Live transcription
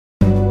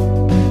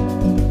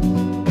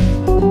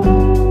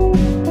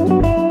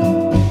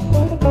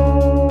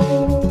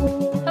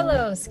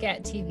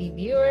Chat TV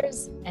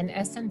viewers and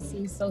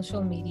SMC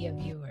social media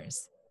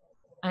viewers.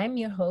 I'm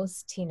your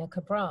host, Tina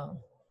Cabral.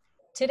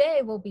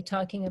 Today, we'll be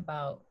talking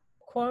about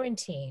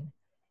quarantine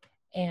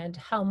and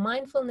how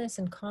mindfulness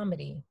and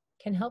comedy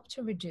can help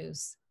to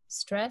reduce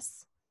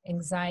stress,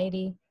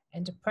 anxiety,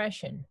 and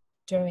depression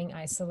during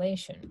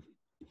isolation.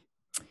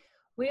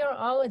 We are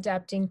all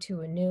adapting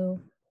to a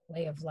new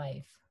way of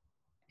life,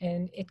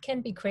 and it can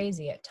be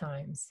crazy at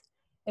times.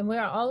 And we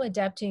are all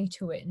adapting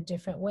to it in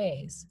different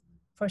ways.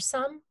 For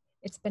some,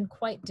 it's been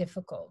quite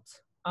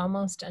difficult,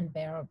 almost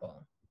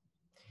unbearable.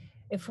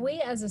 If we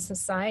as a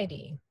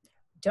society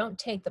don't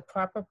take the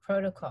proper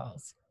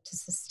protocols to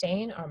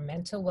sustain our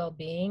mental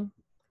well-being,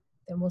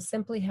 then we'll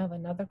simply have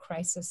another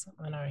crisis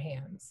on our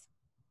hands.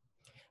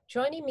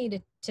 Joining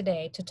me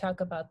today to talk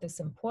about this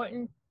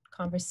important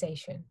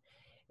conversation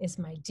is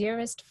my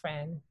dearest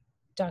friend,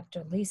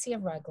 Dr.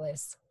 Licia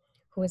Ruglis,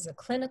 who is a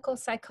clinical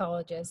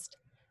psychologist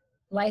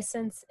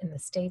licensed in the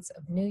states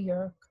of New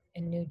York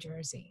and New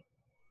Jersey.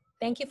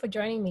 Thank you for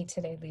joining me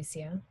today,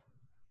 Licia.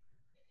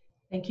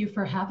 Thank you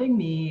for having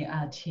me,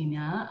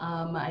 Tina.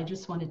 I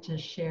just wanted to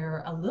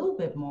share a little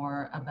bit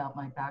more about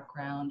my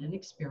background and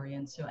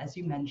experience. So as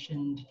you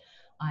mentioned,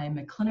 I'm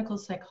a clinical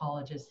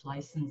psychologist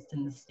licensed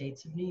in the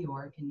states of New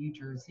York and New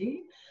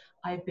Jersey.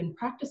 I've been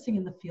practicing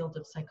in the field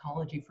of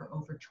psychology for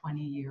over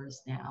 20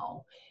 years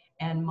now.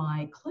 And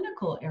my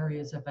clinical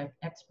areas of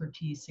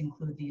expertise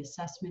include the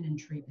assessment and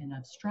treatment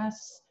of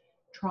stress,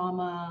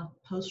 trauma,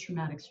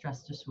 post-traumatic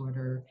stress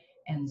disorder,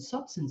 and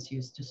substance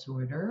use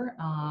disorder.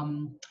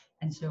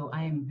 And so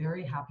I am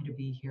very happy to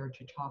be here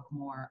to talk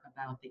more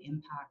about the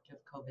impact of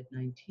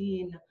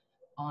COVID-19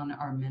 on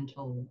our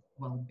mental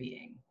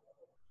well-being.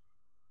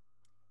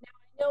 Now,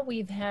 I know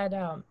we've had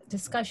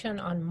discussion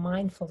on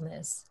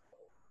mindfulness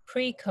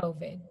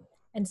pre-COVID,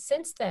 and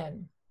since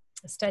then,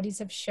 studies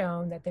have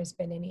shown that there's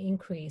been an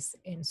increase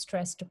in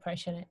stress,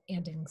 depression,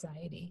 and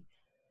anxiety.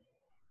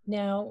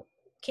 Now,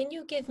 can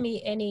you give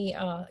me any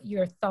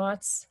your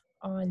thoughts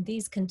on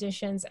these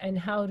conditions and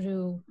how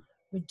to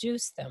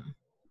reduce them?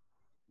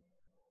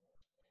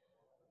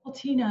 Well,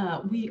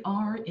 Tina, we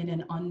are in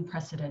an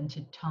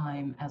unprecedented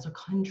time as a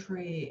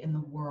country in the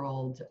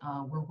world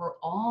where we're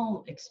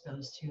all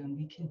exposed to and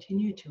we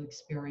continue to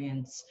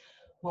experience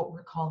what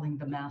we're calling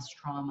the mass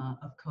trauma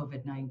of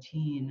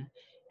COVID-19.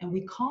 And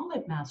we call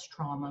it mass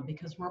trauma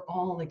because we're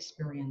all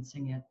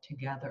experiencing it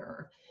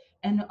together.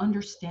 And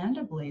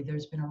understandably,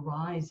 there's been a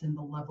rise in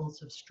the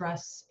levels of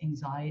stress,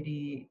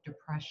 anxiety,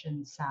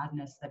 depression,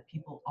 sadness that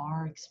people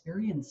are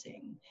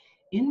experiencing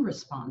in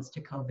response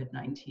to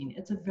COVID-19.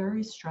 It's a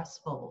very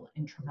stressful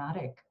and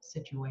traumatic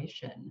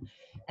situation.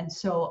 And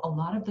so a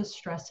lot of the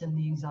stress and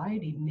the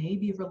anxiety may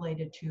be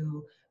related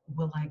to,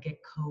 will I get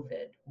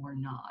COVID or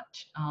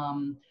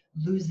not?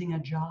 Losing a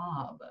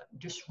job,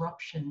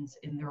 disruptions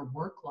in their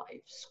work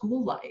life,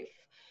 school life.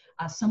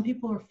 Some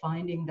people are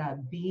finding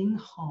that being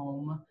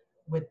home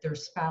with their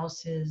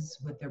spouses,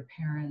 with their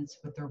parents,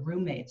 with their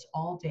roommates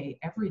all day,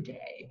 every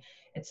day,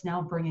 it's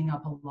now bringing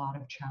up a lot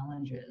of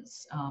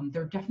challenges.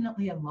 There are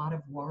definitely a lot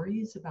of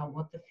worries about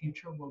what the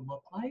future will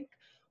look like.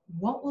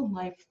 What will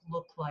life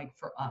look like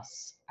for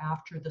us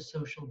after the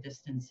social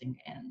distancing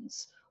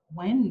ends?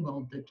 When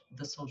will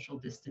the social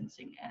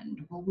distancing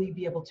end? Will we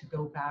be able to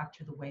go back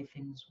to the way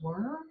things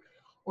were?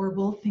 Or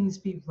will things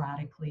be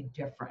radically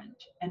different?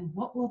 And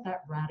what will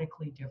that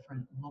radically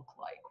different look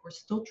like? We're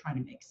still trying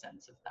to make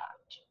sense of that.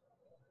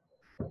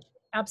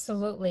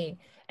 Absolutely.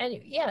 And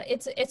yeah,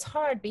 it's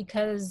hard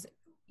because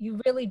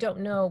you really don't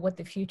know what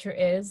the future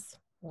is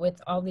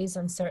with all these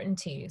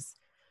uncertainties.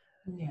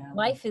 Yeah.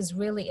 Life is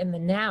really in the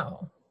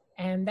now,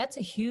 and that's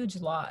a huge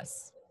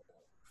loss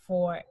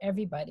for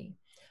everybody.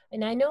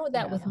 And I know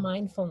that with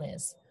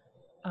mindfulness,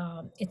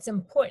 it's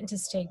important to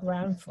stay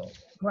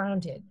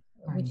grounded,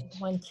 which is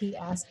one key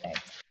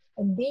aspect.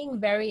 And being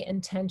very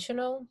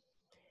intentional,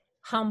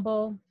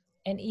 humble,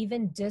 and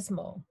even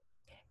dismal,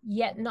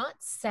 yet not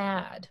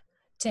sad,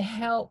 to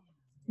help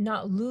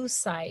not lose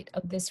sight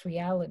of this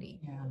reality,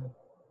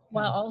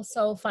 while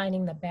also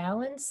finding the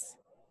balance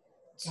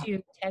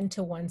to tend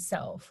to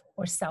oneself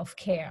or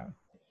self-care.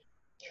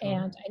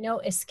 And I know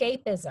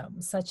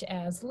escapism, such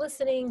as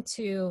listening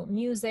to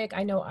music.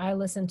 I know I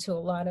listened to a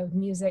lot of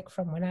music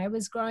from when I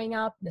was growing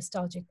up,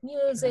 nostalgic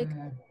music,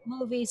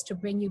 movies to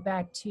bring you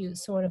back to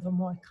sort of a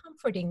more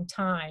comforting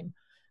time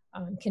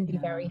can be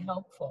very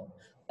helpful.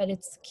 But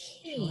it's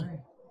key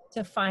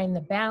to find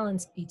the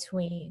balance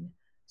between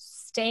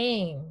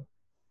staying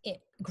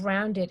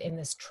grounded in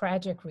this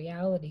tragic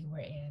reality we're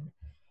in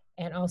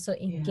and also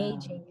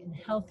engaging in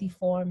healthy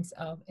forms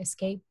of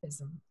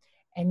escapism.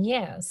 And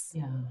yes,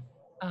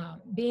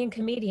 being a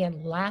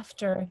comedian,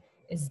 laughter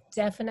is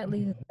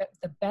definitely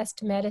the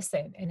best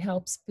medicine and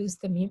helps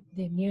boost the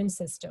immune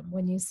system,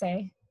 wouldn't you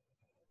say?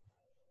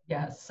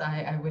 Yes,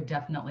 I would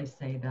definitely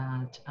say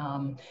that.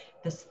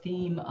 This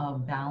theme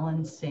of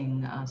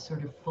balancing,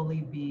 sort of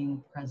fully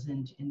being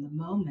present in the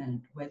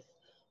moment with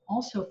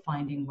also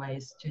finding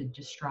ways to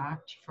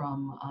distract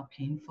from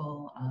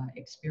painful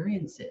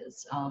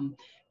experiences.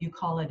 You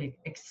call it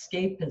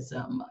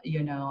escapism,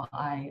 you know,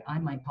 I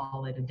might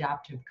call it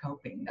adaptive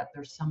coping, that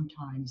there's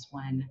sometimes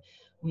when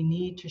we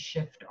need to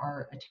shift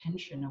our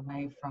attention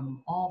away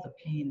from all the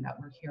pain that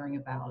we're hearing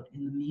about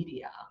in the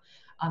media.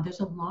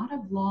 There's a lot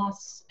of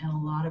loss and a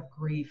lot of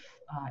grief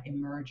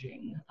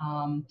emerging.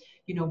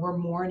 You know, we're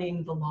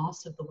mourning the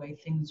loss of the way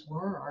things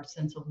were, our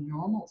sense of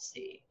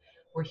normalcy.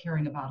 We're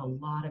hearing about a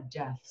lot of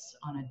deaths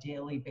on a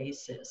daily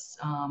basis.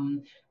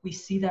 We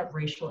see that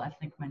racial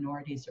ethnic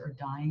minorities are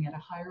dying at a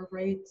higher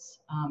rates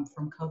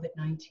from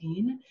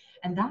COVID-19,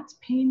 and that's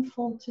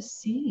painful to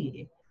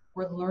see.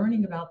 We're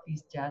learning about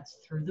these deaths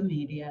through the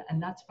media,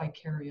 and that's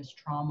vicarious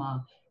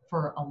trauma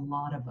for a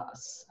lot of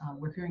us.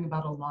 We're hearing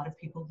about a lot of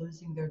people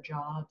losing their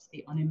jobs.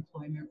 The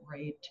unemployment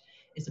rate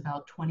is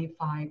about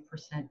 25%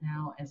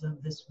 now as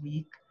of this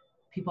week.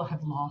 People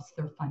have lost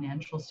their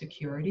financial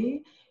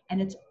security,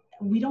 and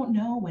we don't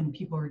know when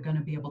people are going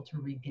to be able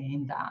to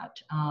regain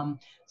that.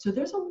 So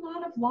there's a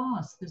lot of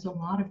loss. There's a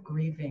lot of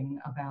grieving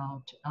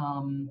about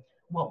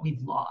what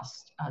we've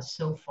lost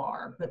so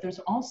far, but there's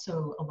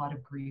also a lot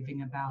of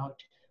grieving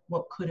about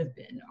what could have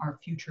been, our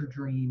future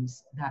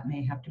dreams that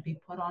may have to be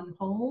put on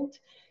hold.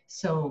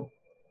 So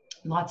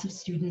lots of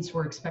students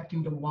were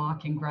expecting to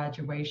walk in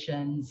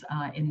graduations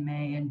in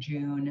May and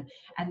June,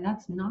 and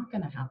that's not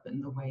going to happen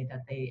the way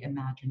that they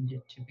imagined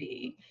it to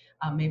be.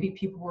 Maybe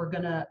people were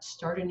going to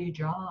start a new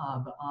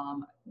job.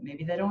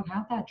 Maybe they don't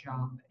have that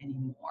job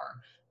anymore.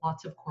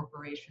 Lots of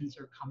corporations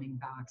are coming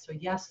back. So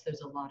yes,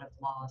 there's a lot of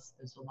loss,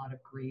 there's a lot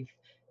of grief,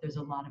 there's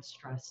a lot of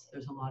stress,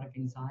 there's a lot of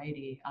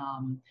anxiety.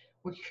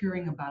 We're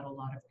hearing about a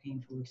lot of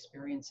painful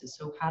experiences.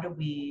 So how do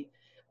we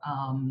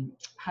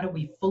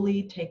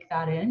fully take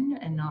that in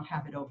and not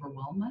have it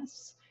overwhelm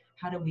us?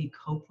 How do we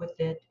cope with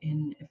it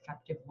in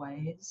effective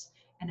ways?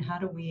 And how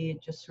do we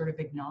just sort of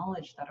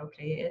acknowledge that,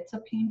 okay, it's a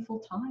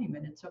painful time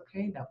and it's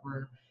okay that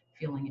we're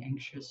feeling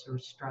anxious or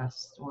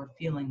stressed or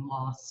feeling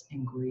loss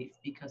and grief,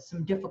 because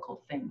some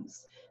difficult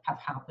things have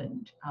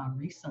happened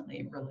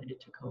recently related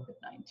to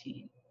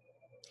COVID-19.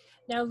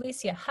 Now,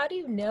 Alicia, how do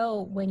you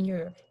know when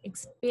you're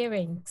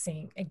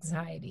experiencing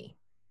anxiety?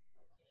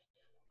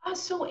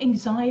 So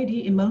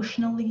anxiety,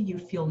 emotionally, you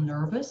feel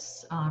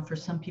nervous. For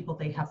some people,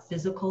 they have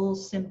physical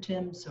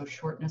symptoms, so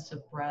shortness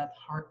of breath,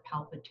 heart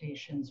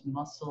palpitations,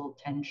 muscle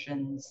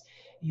tensions.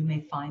 You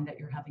may find that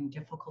you're having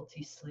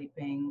difficulty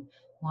sleeping.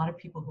 A lot of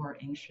people who are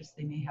anxious,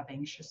 they may have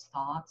anxious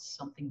thoughts.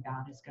 Something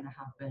bad is going to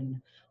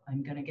happen.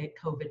 I'm going to get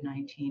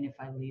COVID-19 if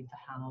I leave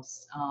the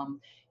house.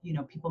 You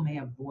know, people may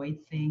avoid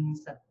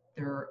things that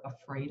they're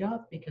afraid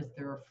of because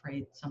they're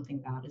afraid something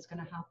bad is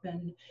going to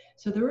happen.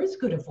 So there is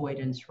good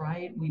avoidance,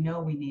 right? We know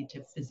we need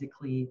to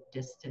physically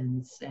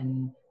distance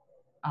and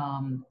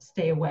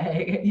stay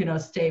away, you know,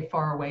 stay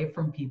far away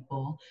from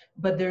people.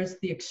 But there's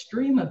the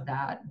extreme of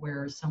that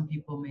where some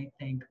people may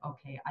think,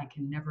 okay, I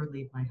can never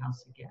leave my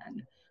house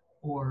again,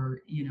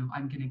 or, you know,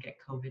 I'm going to get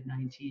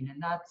COVID-19.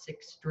 And that's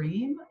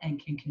extreme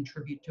and can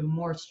contribute to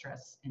more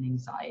stress and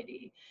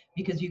anxiety,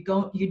 because you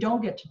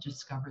don't get to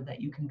discover that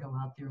you can go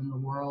out there in the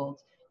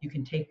world, you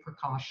can take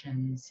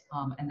precautions,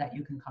 and that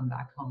you can come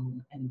back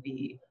home and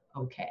be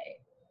okay.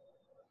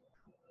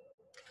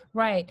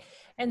 Right.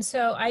 And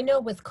so I know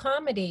with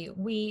comedy,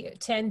 we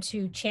tend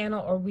to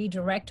channel or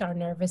redirect our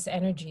nervous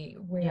energy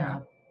where Yeah,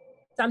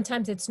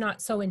 sometimes it's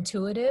not so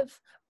intuitive,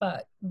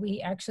 but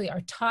we actually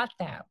are taught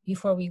that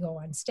before we go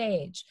on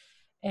stage.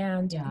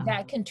 And yeah,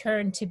 that can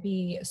turn to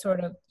be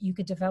sort of, you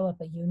could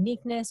develop a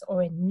uniqueness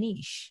or a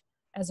niche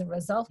as a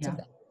result of yeah,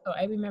 that. So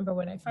I remember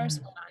when I yeah.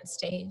 first went on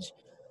stage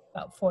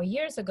about 4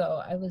 years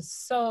ago, I was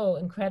so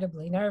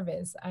incredibly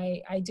nervous.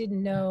 I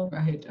didn't know,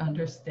 Right, literally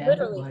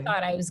understandably.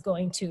 thought I was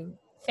going to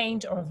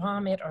faint or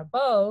vomit or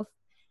both.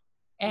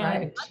 And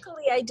Right,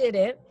 luckily I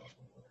didn't,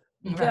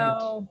 right,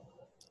 though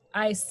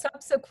I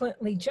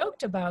subsequently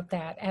joked about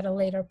that at a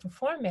later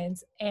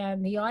performance,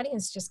 and the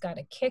audience just got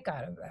a kick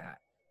out of that,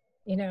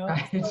 you know? So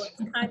right.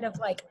 it's kind of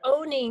like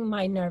owning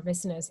my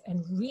nervousness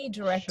and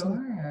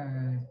redirecting.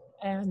 Sure.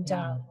 And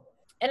Yeah,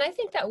 and I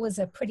think that was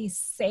a pretty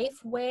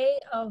safe way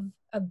of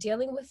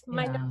dealing with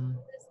my yeah,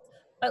 nervousness.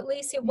 But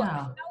Lacey, yeah.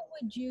 how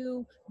would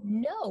you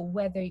know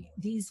whether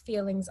these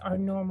feelings are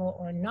normal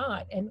or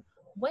not? And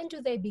when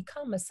do they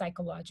become a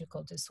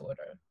psychological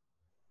disorder?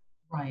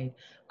 Right.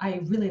 I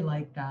really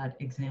like that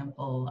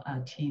example,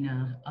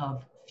 Tina,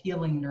 of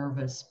feeling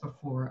nervous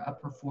before a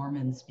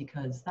performance,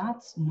 because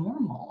that's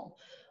normal.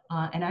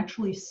 And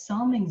actually,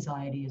 some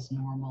anxiety is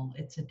normal.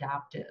 It's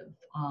adaptive.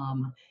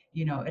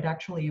 You know, it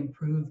actually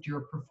improved your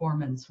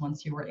performance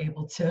once you were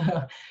able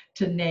to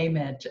to name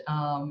it,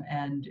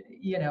 and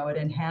you know, it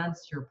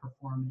enhanced your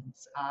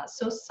performance.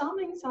 So some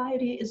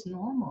anxiety is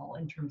normal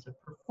in terms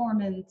of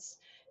performance,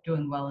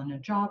 doing well in a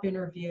job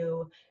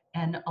interview.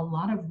 And a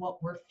lot of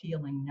what we're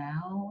feeling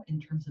now in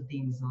terms of the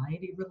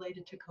anxiety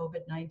related to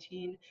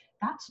COVID-19,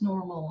 that's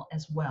normal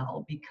as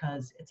well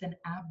because it's an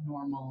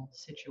abnormal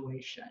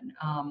situation.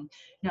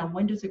 Now,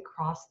 when does it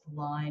cross the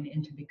line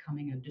into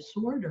becoming a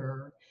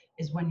disorder?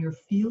 Is when you're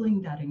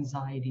feeling that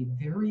anxiety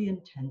very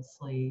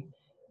intensely.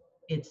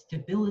 It's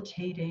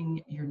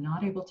debilitating. You're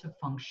not able to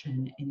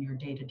function in your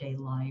day-to-day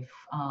life.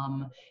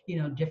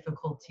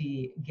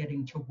 Difficulty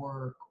getting to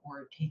work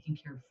or taking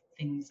care of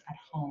things at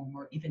home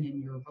or even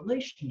in your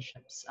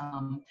relationships.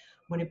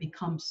 When it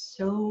becomes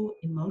so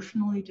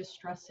emotionally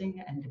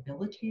distressing and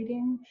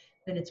debilitating,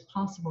 then it's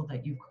possible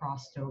that you've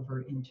crossed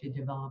over into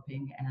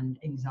developing an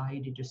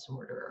anxiety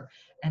disorder.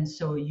 And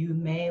so you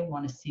may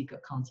want to seek a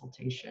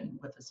consultation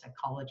with a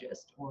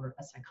psychologist or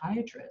a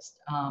psychiatrist.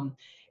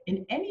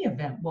 In any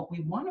event, what we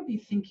want to be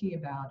thinking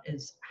about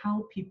is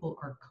how people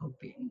are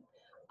coping,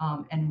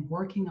 and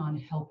working on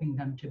helping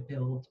them to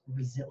build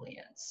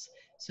resilience.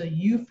 So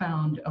you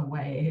found a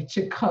way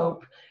to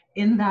cope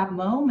in that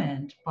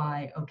moment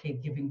by, okay,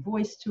 giving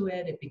voice to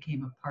it. It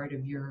became a part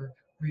of your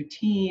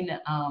routine,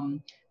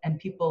 and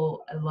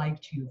people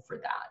liked you for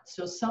that.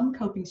 So some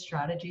coping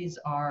strategies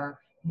are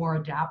more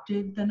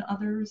adaptive than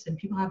others, and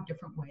people have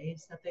different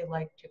ways that they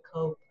like to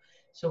cope.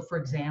 So, for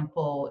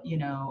example,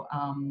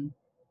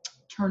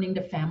 turning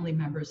to family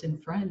members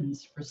and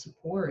friends for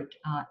support,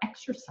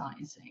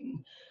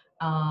 exercising,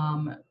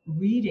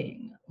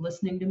 reading,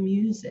 listening to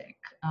music,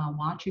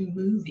 watching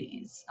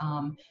movies.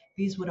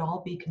 These would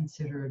all be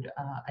considered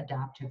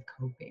adaptive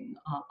coping.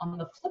 On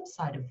the flip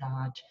side of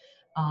that,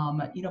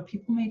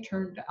 people may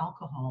turn to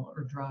alcohol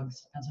or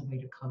drugs as a way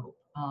to cope.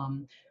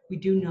 We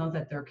do know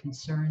that there are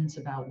concerns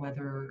about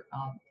whether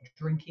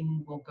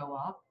drinking will go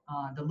up.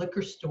 The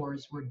liquor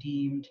stores were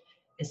deemed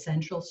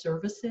essential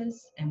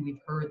services, and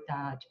we've heard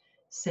that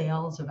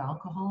sales of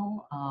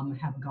alcohol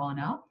have gone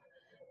up.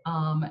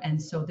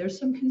 And so there's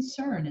some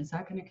concern. Is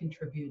that going to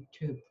contribute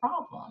to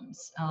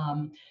problems?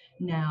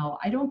 Now,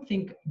 I don't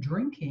think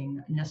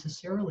drinking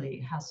necessarily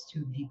has to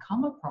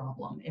become a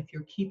problem if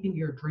you're keeping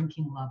your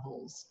drinking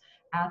levels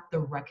at the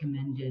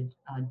recommended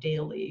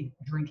daily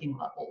drinking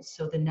levels.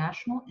 So the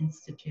National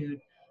Institute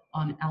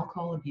on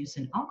Alcohol Abuse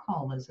and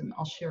Alcoholism,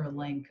 I'll share a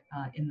link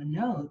in the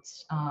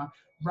notes,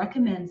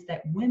 recommends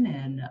that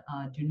women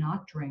do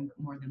not drink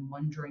more than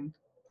one drink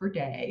per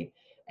day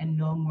and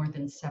no more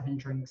than 7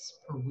 drinks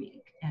per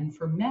week. And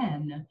for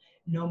men,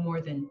 no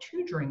more than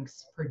 2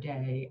 drinks per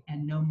day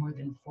and no more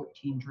than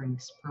 14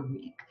 drinks per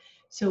week.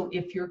 So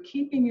if you're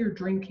keeping your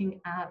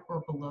drinking at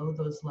or below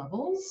those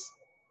levels,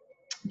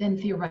 then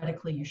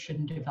theoretically you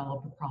shouldn't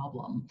develop a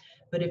problem.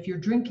 But if you're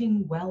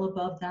drinking well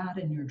above that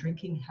and you're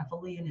drinking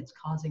heavily and it's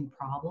causing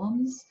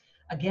problems,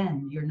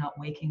 again, you're not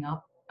waking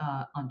up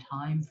on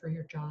time for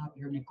your job,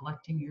 you're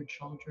neglecting your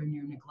children,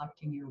 you're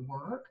neglecting your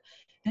work,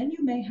 then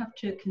you may have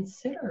to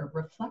consider,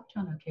 reflect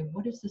on, okay,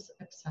 what is this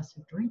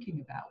excessive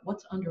drinking about?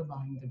 What's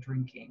underlying the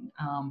drinking?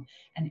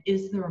 And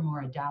is there a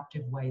more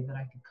adaptive way that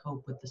I could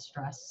cope with the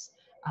stress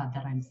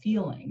that I'm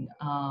feeling?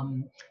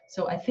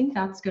 So I think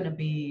that's going to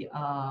be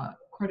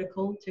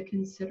critical to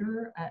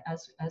consider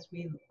as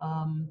we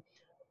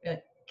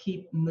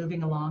keep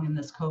moving along in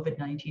this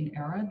COVID-19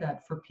 era,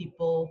 that for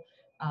people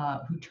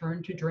who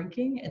turn to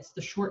drinking, it's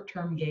the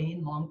short-term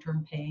gain,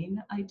 long-term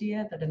pain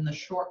idea, that in the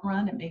short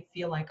run, it may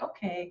feel like,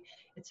 okay,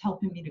 it's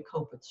helping me to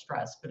cope with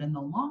stress. But in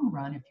the long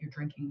run, if you're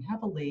drinking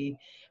heavily,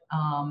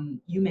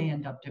 you may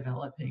end up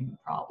developing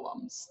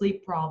problems,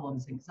 sleep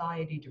problems,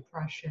 anxiety,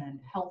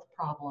 depression, health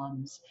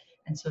problems.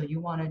 And so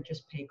you want to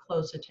just pay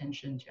close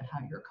attention to how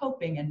you're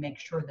coping and make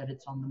sure that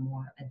it's on the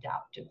more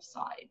adaptive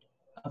side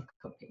of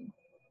coping.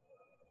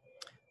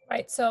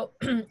 Right. So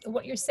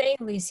what you're saying,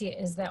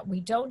 Licia, is that we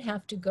don't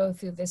have to go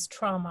through this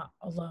trauma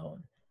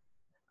alone.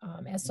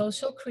 As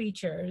social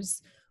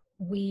creatures,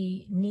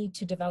 we need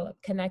to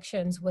develop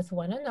connections with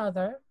one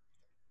another,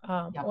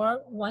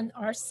 or one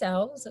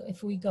ourselves,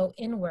 if we go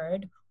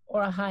inward,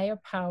 or a higher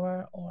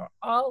power, or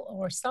all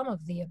or some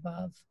of the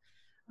above,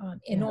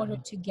 in order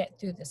to get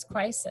through this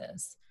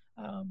crisis.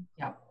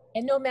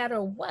 And no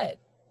matter what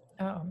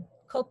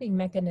coping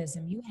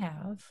mechanism you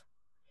have,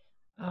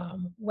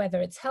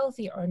 whether it's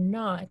healthy or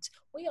not,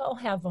 we all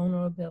have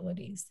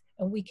vulnerabilities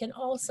and we can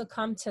all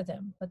succumb to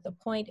them. But the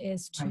point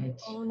is to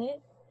own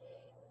it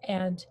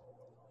and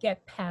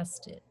get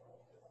past it.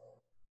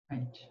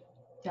 Right,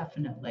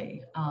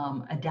 definitely.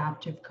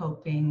 Adaptive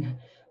coping,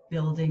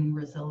 building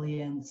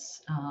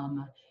resilience,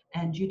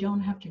 and you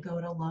don't have to go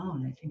it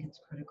alone. I think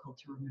it's critical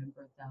to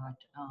remember that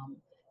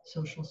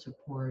social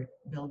support,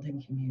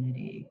 building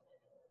community,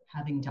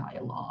 having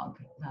dialogue,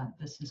 that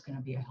this is going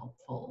to be a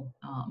helpful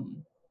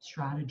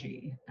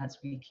strategy as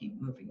we keep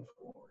moving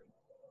forward.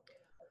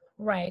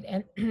 Right,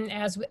 and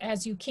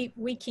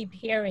we keep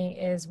hearing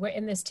is we're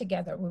in this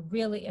together. We're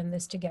really in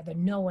this together.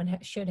 No one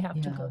should have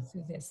to go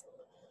through this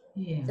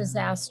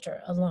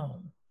disaster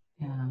alone.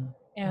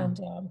 And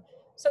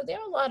so there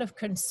are a lot of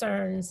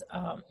concerns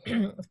of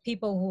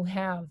people who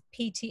have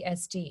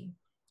PTSD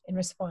in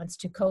response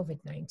to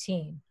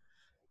COVID-19.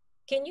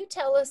 Can you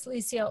tell us,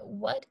 Licia,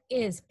 what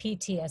is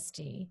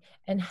PTSD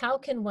and how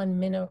can one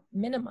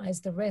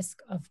minimize the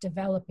risk of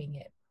developing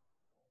it?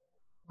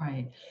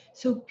 Right.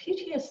 So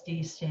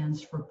PTSD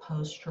stands for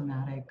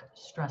post-traumatic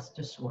stress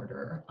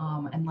disorder.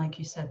 And like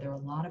you said, there are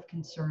a lot of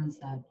concerns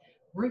that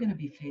we're going to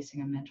be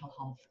facing a mental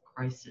health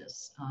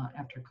crisis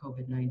after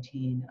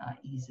COVID-19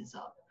 eases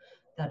up,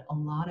 that a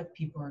lot of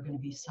people are going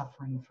to be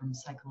suffering from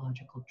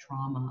psychological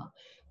trauma.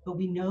 But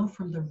we know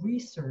from the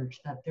research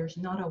that there's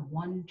not a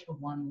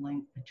one-to-one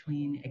link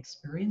between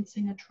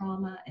experiencing a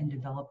trauma and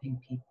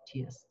developing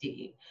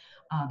PTSD.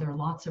 There are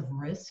lots of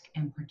risk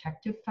and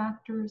protective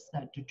factors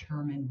that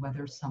determine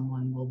whether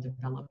someone will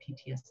develop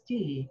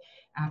PTSD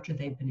after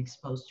they've been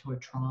exposed to a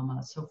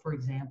trauma. So, for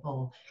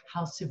example,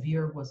 how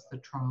severe was the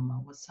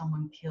trauma? Was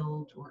someone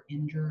killed or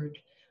injured?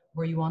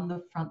 Were you on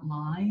the front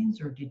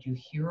lines or did you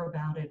hear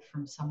about it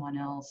from someone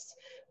else?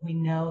 We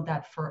know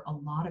that for a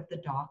lot of the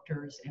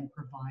doctors and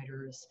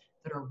providers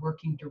that are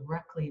working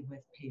directly with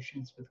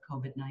patients with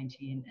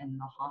COVID-19 in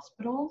the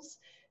hospitals,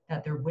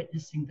 that they're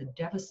witnessing the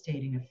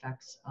devastating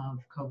effects of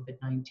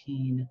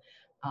COVID-19.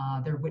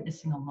 They're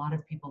witnessing a lot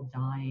of people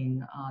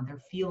dying.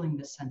 They're feeling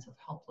this sense of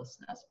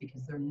helplessness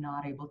because they're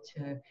not able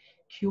to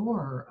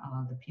cure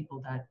the people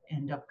that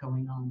end up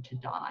going on to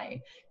die.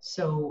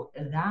 So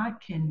that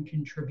can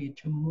contribute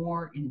to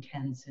more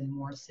intense and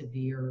more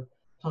severe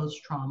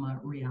post-trauma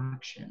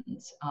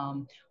reactions.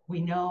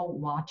 We know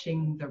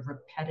watching the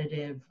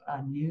repetitive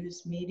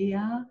news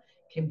media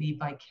can be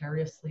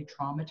vicariously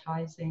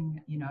traumatizing.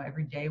 You know,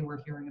 every day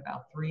we're hearing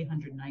about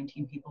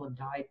 319 people have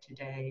died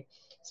today,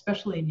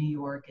 especially in New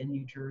York and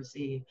New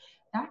Jersey.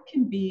 That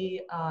can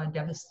be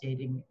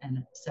devastating and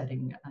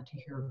upsetting to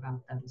hear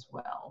about that as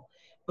well.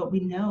 But we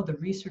know the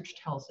research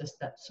tells us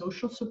that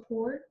social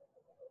support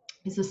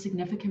is a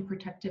significant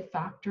protective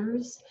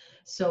factors.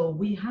 So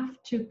we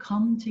have to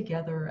come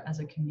together as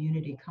a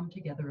community, come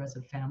together as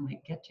a family,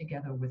 get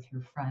together with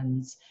your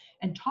friends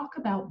and talk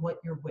about what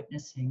you're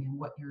witnessing and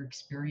what you're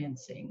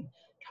experiencing.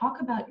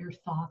 Talk about your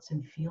thoughts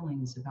and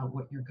feelings about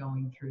what you're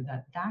going through,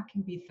 that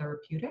can be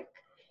therapeutic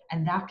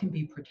and that can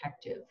be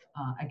protective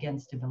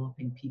against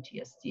developing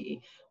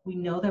PTSD. We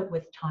know that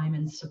with time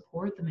and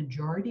support, the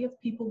majority of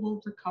people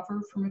will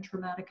recover from a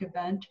traumatic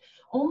event.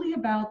 Only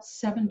about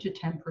 7 to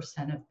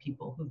 10% of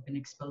people who've been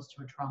exposed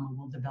to a trauma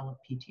will develop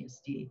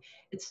PTSD.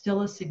 It's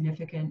still a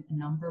significant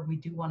number. We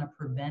do want to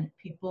prevent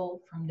people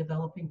from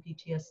developing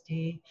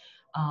PTSD,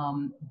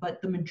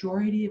 but the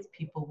majority of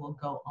people will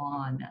go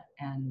on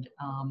and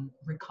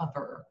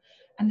recover.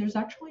 And there's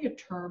actually a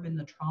term in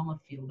the trauma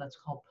field that's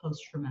called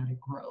post-traumatic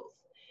growth.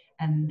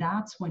 And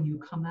that's when you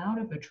come out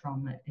of a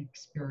trauma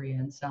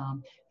experience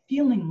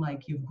feeling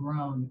like you've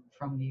grown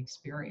from the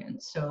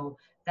experience. So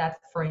that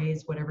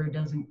phrase, whatever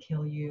doesn't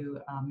kill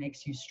you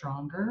makes you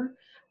stronger.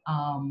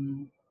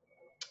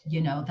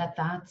 You know,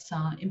 that's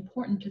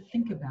important to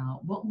think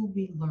about. What will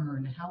we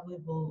learn? How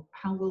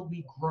will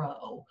we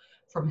grow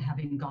from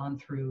having gone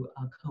through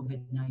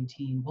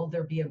COVID-19? Will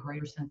there be a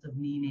greater sense of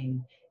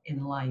meaning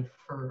in life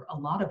for a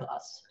lot of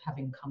us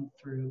having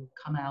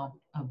come out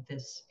of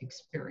this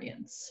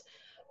experience?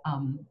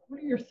 What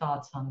are your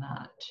thoughts on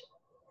that?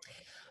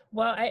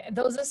 Well,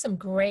 those are some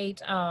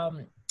great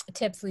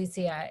tips,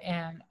 Licia,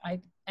 and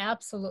I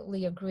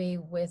absolutely agree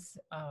with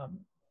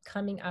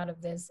coming out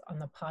of this on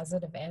the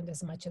positive end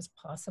as much as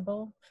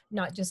possible,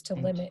 not just to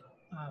Right. limit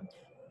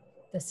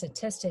the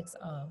statistics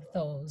of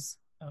those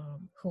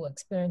who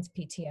experience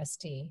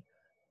PTSD,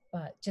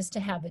 but just to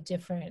have a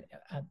different,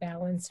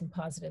 balanced and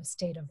positive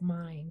state of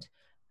mind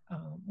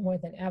more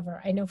than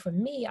ever. I know for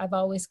me, I've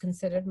always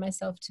considered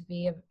myself to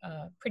be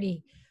a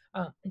pretty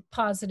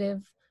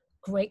positive,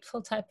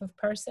 grateful type of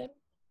person.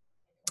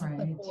 But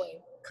Right.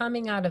 boy,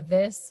 coming out of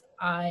this,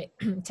 I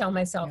tell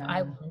myself I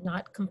Yeah. will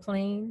not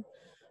complain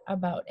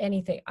about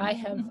anything.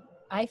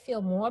 I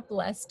feel more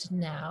blessed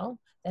now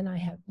than I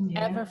have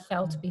Yeah. ever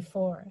felt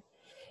before.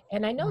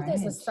 And I know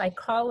there's a Right.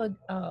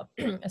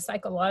 a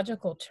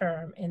psychological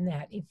term in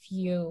that if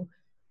you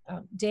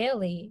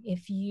daily,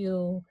 if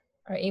you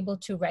are able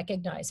to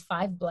recognize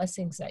 5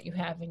 blessings that you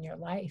have in your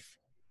life,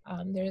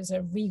 there's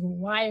a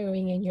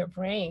rewiring in your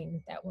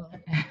brain that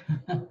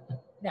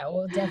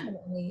will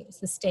definitely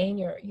sustain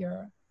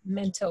your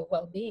mental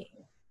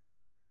well-being.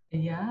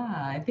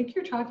 Yeah, I think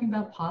you're talking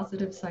about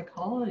positive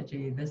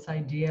psychology, this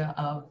idea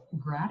of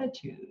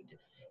gratitude,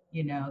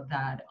 you know,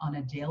 that on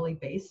a daily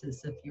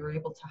basis, if you're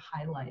able to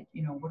highlight,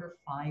 you know, what are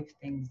 5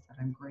 things that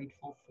I'm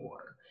grateful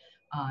for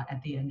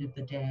at the end of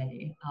the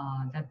day,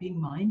 that being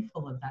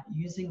mindful of that,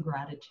 using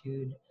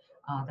gratitude,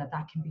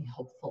 that can be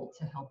helpful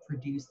to help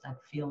reduce that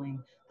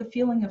feeling, the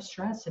feeling of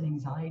stress and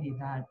anxiety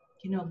that,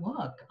 you know,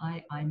 look,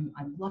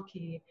 I'm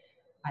lucky.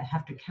 I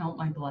have to count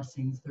my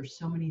blessings. There's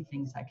so many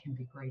things I can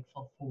be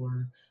grateful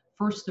for.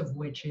 First of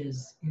which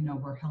is, you know,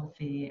 we're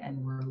healthy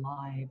and we're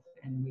alive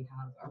and we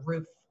have a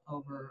roof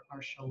over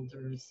our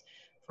shoulders.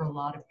 For a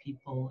lot of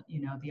people,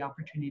 you know, the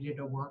opportunity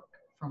to work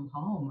from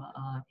home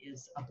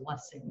is a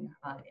blessing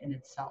in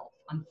itself.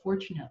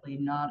 Unfortunately,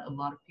 not a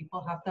lot of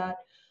people have that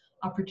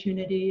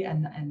opportunity,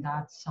 and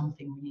that's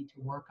something we need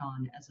to work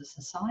on as a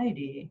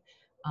society.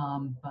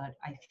 But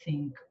I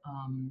think,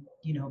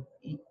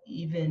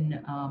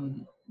 even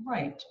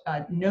right,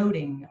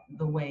 noting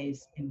the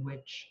ways in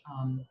which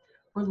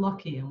we're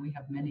lucky and we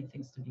have many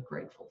things to be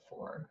grateful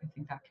for, I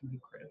think that can be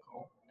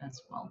critical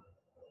as well.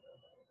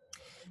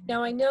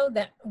 Now, I know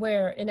that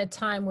we're in a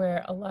time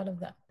where a lot of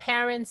the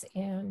parents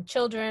and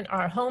children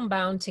are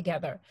homebound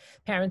together,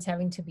 parents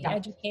having to be Yeah.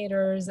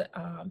 educators,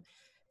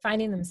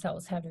 finding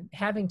themselves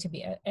having to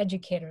be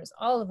educators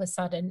all of a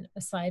sudden,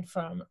 aside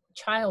from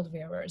child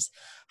rearers.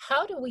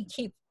 How do we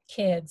keep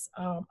kids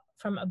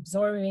from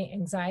absorbing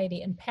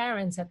anxiety and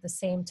parents at the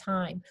same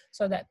time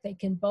so that they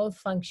can both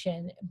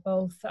function,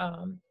 both,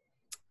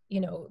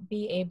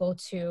 be able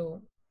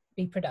to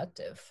be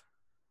productive?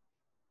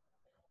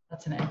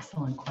 That's an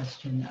excellent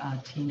question,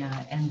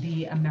 Tina. And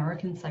the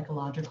American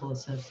Psychological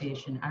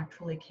Association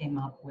actually came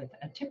up with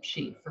a tip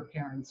sheet for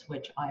parents,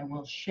 which I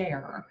will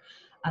share.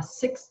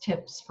 6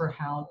 tips for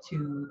how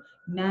to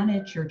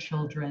manage your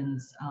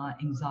children's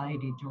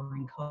anxiety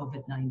during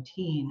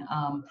COVID-19.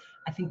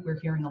 I think we're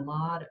hearing a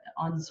lot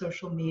on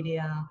social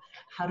media.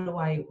 How do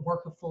I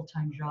work a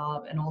full-time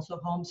job and also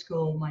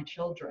homeschool my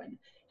children?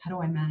 How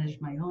do I manage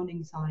my own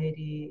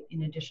anxiety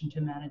in addition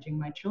to managing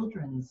my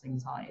children's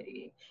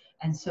anxiety?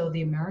 And so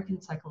the American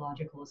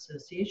Psychological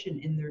Association,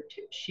 in their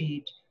tip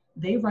sheet,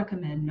 they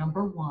recommend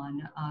number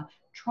one,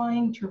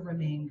 trying to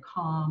remain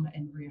calm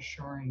and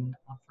reassuring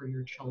for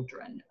your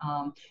children.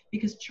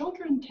 Because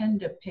children tend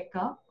to pick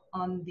up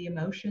on the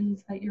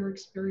emotions that you're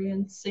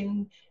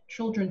experiencing.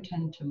 Children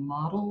tend to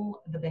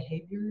model the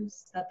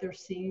behaviors that they're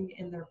seeing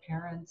in their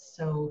parents.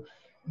 So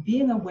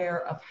being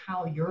aware of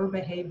how your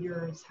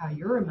behaviors, how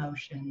your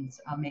emotions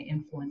may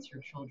influence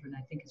your children,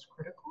 I think is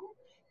critical.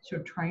 So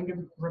trying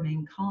to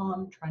remain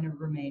calm, trying to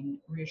remain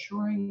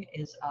reassuring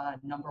is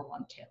number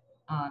one tip.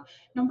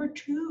 Number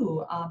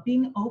two,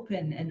 being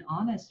open and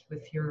honest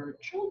with your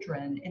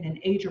children in an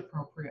age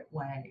appropriate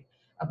way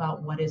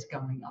about what is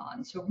going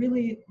on. So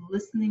really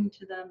listening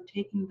to them,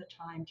 taking the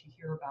time to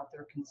hear about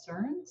their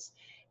concerns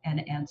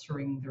and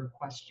answering their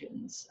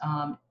questions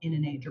in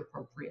an age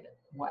appropriate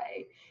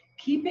way.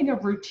 Keeping a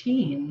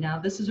routine. Now,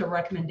 this is a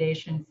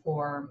recommendation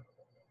for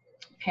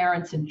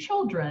parents and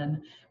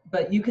children,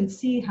 but you can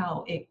see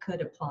how it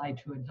could apply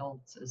to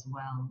adults as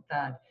well.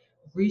 That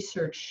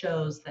research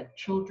shows that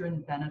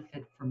children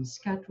benefit from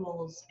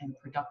schedules and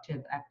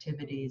productive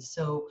activities.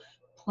 So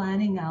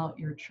planning out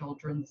your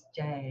children's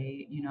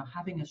day,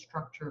 having a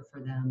structure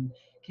for them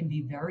can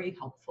be very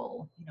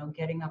helpful.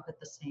 Getting up at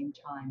the same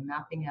time,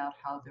 mapping out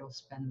how they'll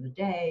spend the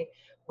day,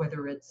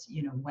 whether it's,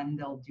 when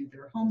they'll do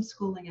their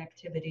homeschooling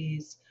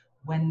activities,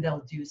 when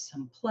they'll do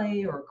some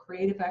play or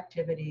creative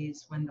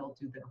activities, when they'll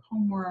do their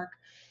homework,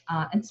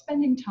 and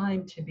spending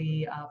time to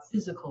be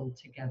physical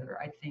together.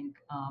 I think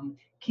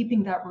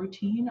keeping that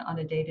routine on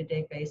a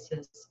day-to-day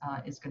basis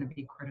is going to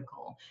be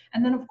critical.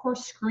 And then, of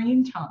course,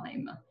 screen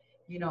time.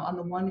 On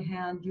the one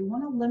hand, you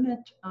want to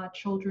limit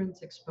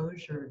children's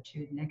exposure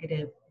to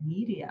negative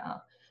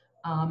media.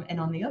 And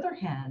on the other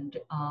hand,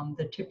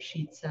 the tip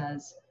sheet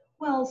says,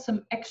 well,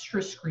 some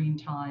extra screen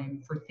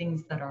time for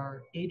things that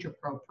are age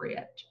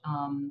appropriate,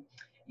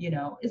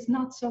 is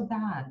not so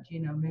bad.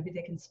 Maybe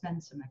they can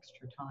spend some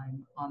extra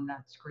time on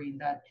that screen,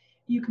 that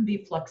you can be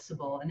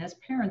flexible. And as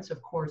parents,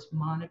 of course,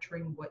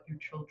 monitoring what your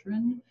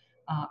children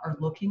are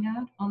looking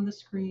at on the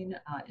screen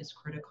is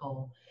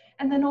critical.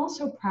 And then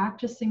also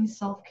practicing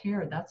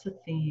self-care. That's a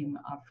theme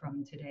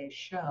from today's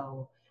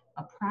show.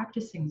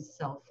 Practicing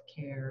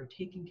self-care,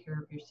 taking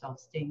care of yourself,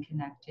 staying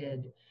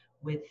connected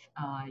with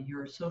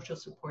your social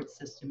support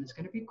system is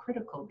going to be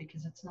critical,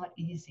 because it's not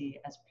easy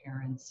as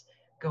parents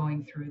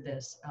going through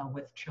this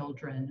with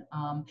children.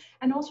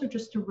 And also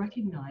just to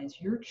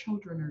recognize your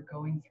children are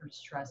going through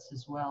stress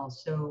as well.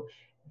 So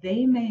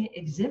they may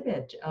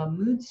exhibit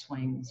mood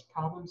swings,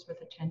 problems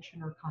with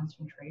attention or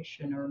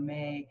concentration, or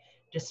may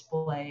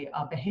display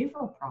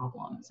behavioral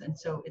problems. And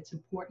so it's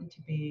important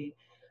to be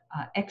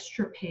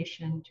extra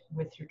patient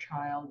with your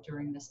child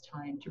during this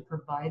time, to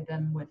provide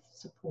them with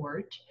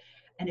support.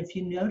 And if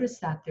you notice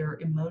that their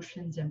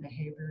emotions and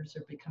behaviors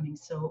are becoming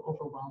so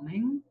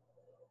overwhelming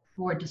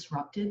or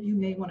disruptive, you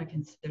may want to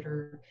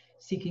consider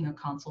seeking a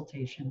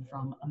consultation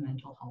from a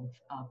mental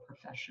health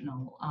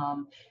professional.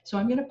 So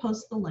I'm going to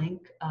post the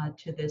link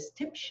to this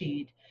tip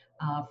sheet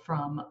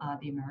from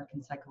the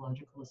American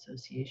Psychological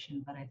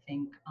Association. But I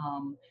think,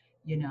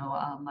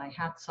 my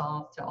hat's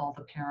off to all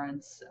the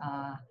parents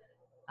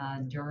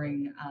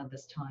during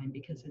this time,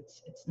 because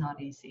it's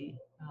not easy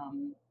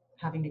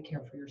having to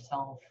care for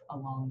yourself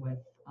along with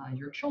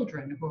your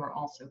children who are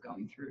also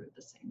going through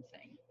the same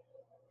thing.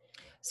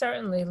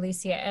 Certainly,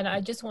 Licia. And I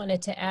just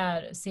wanted to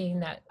add, seeing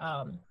that,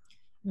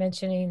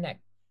 mentioning that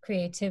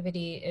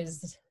creativity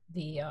is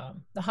the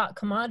hot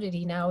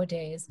commodity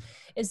nowadays,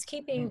 is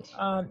keeping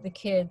Right. the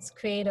kids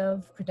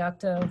creative,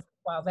 productive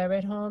while they're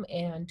at home,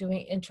 and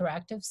doing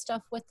interactive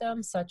stuff with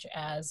them, such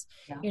as,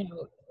 Yeah.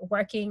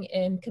 working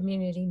in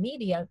community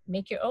media.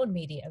 Make your own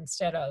media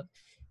instead of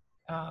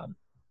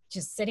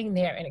just sitting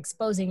there and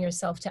exposing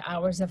yourself to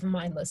hours of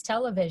mindless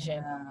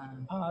television.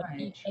 Yeah, right,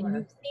 And sure.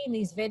 you've seen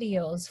these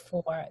videos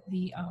for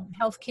the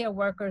healthcare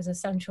workers,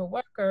 essential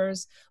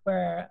workers,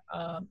 where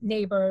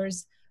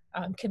neighbors,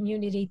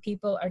 community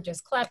people are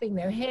just clapping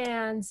their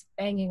hands,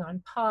 banging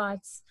on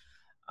pots,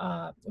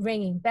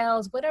 ringing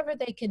bells, whatever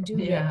they can do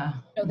to Yeah.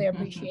 show their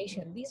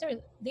appreciation.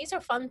 These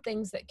are fun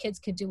things that kids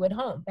could do at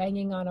home,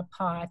 banging on a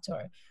pot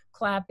or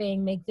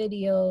clapping, make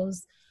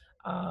videos.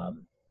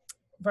 Um,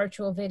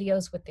 Virtual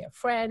videos with their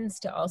friends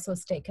to also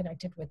stay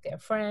connected with their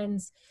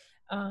friends.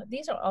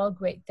 These are all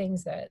great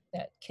things that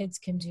kids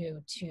can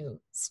do to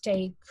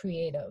stay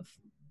creative.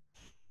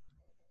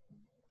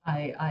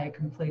 I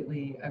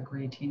completely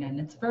agree, Tina, and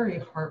it's very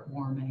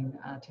heartwarming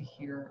to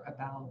hear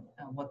about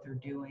what they're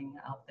doing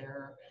out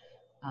there,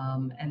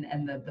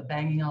 and the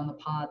banging on the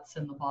pots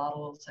and the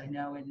bottles. I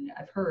know, and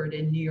I've heard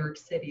in New York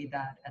City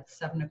that at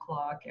 7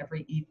 o'clock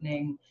every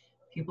evening,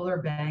 people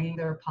are banging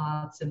their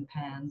pots and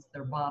pans,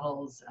 their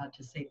bottles,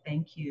 to say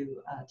thank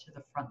you to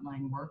the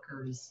frontline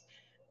workers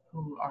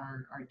who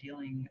are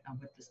dealing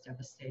with this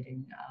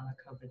devastating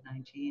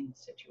COVID-19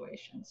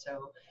 situation.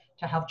 So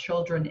to have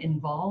children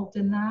involved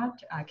in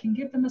that can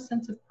give them a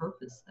sense of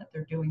purpose that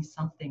they're doing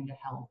something to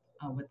help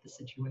with the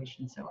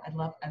situation. So I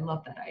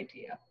love that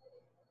idea.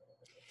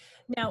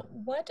 Now,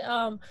 what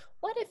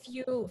if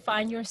you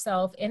find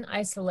yourself in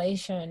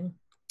isolation?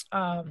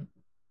 Um,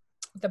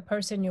 the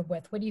person you're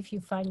with, what if you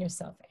find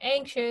yourself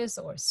anxious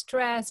or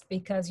stressed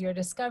because you're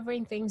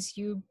discovering things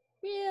you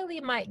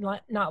really might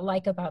not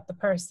like about the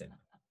person?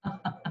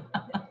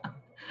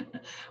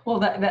 Well,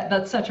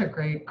 that's such a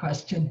great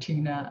question,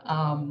 Tina.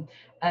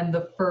 And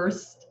the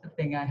first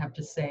thing I have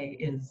to say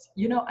is,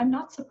 I'm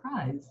not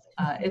surprised.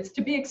 It's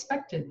to be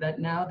expected that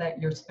now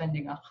that you're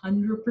spending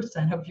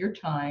 100% of your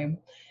time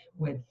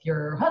with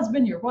your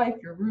husband, your wife,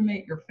 your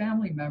roommate, your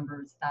family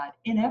members, that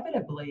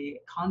inevitably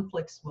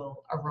conflicts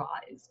will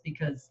arise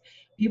because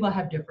people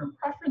have different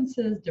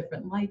preferences,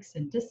 different likes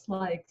and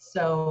dislikes.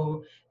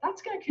 So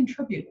that's going to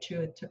contribute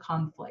to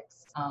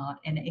conflicts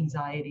and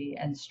anxiety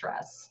and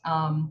stress.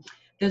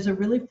 There's a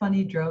really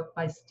funny joke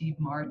by Steve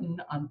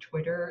Martin on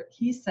Twitter.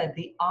 He said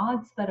the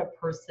odds that a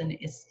person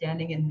is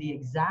standing in the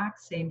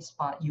exact same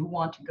spot you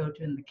want to go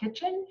to in the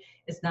kitchen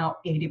is now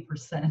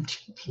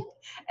 80%.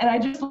 And I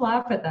just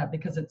laugh at that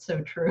because it's so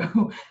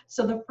true.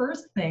 So the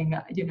first thing,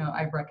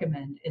 I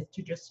recommend is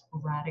to just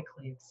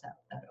radically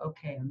accept that,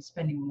 okay, I'm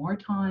spending more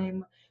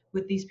time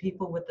with these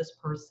people, with this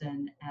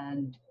person,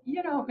 and,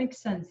 it makes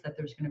sense that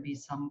there's going to be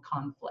some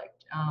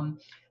conflict.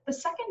 The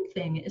second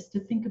thing is to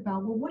think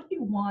about, well, what do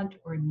you want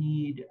or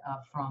need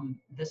from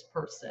this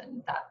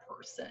person, that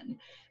person,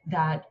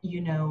 that,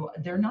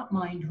 they're not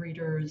mind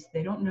readers.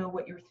 They don't know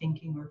what you're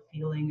thinking or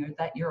feeling, or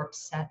that you're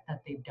upset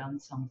that they've done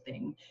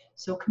something.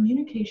 So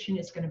communication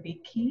is going to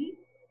be key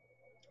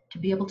to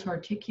be able to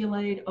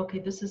articulate, okay,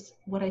 this is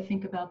what I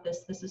think about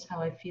this is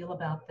how I feel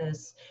about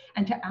this,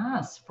 and to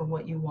ask for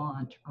what you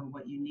want or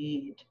what you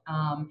need.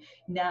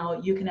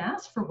 Now, you can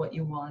ask for what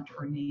you want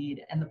or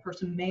need, and the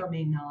person may or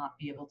may not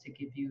be able to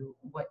give you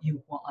what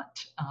you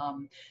want.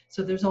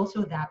 So there's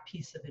also that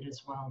piece of it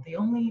as well. The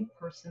only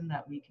person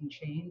that we can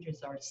change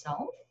is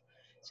ourselves.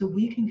 So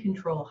we can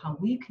control how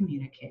we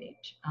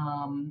communicate.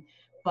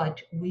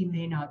 But we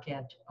may not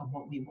get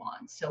what we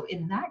want. So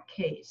in that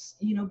case,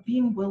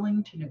 being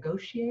willing to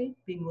negotiate,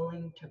 being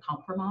willing to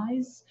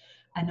compromise.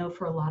 I know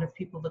for a lot of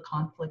people, the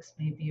conflicts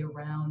may be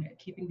around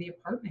keeping the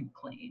apartment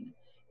clean,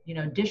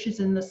 dishes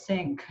in the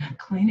sink,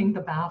 cleaning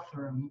the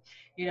bathroom,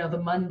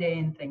 the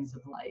mundane things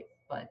of life.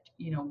 But,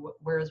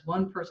 whereas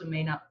one person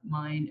may not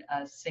mind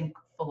a sink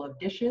full of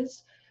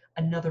dishes,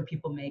 another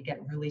people may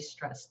get really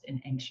stressed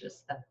and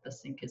anxious that the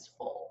sink is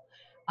full.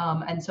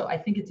 And so I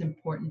think it's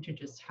important to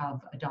just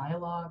have a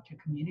dialogue, to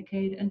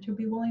communicate, and to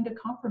be willing to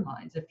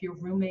compromise. If your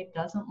roommate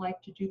doesn't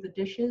like to do the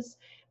dishes,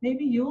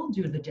 maybe you'll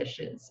do the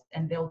dishes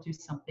and they'll do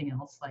something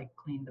else like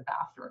clean the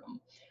bathroom.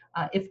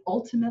 If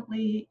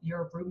ultimately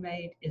your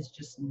roommate is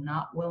just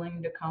not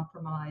willing to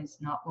compromise,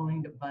 not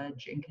willing to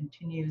budge, and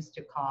continues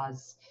to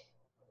cause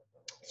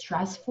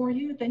stress for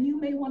you, then you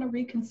may want to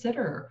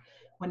reconsider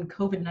when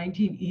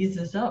COVID-19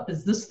 eases up.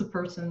 Is this the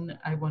person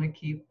I want to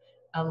keep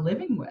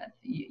living with?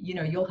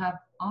 You'll have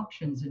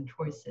options and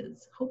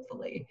choices,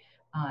 hopefully,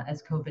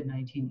 as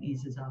COVID-19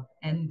 eases up,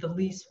 and the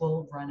lease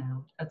will run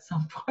out at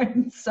some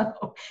point.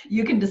 So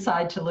you can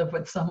decide to live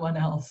with someone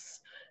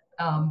else.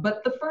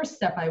 But the first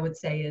step, I would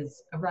say,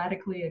 is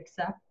radically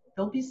accept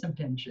there'll be some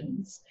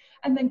tensions,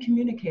 and then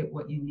communicate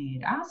what you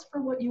need. Ask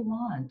for what you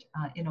want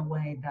in a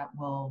way that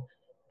will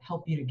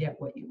help you to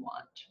get what you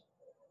want.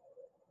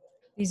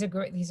 These are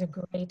great. These are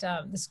great.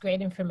 This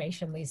great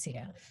information,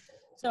 Licia.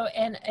 So,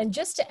 and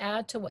just to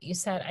add to what you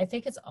said, I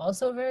think it's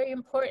also very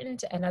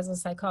important, and as a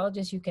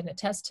psychologist, you can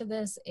attest to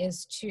this,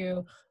 is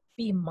to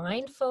be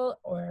mindful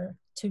or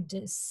to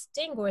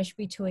distinguish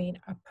between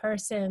a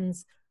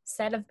person's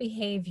set of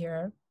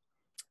behavior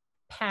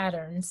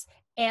patterns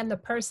and the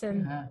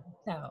person Yeah.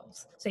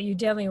 themselves. So you're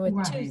dealing with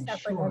two Right.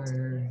 separate entities,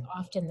 Sure.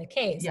 often the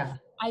case. Yeah.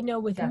 I know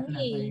with me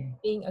Definitely.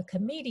 being a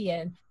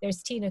comedian,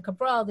 there's Tina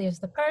Cabral, there's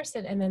the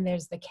person, and then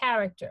there's the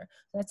character.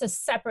 So that's a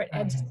separate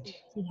entity. Right.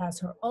 She has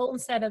her own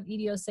set of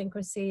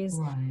idiosyncrasies.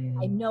 I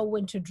Right. know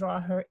when to draw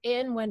her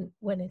in when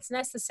it's Yeah.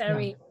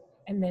 necessary,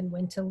 and then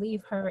when to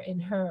leave her in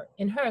her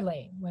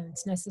lane when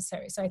it's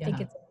necessary. So I think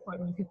Yeah. it's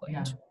important when people Yeah.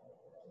 enter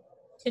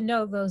to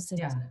know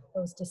Yeah.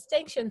 those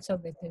distinctions so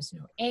that there's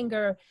no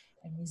anger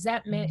and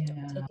resentment. Don't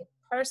Yeah. take it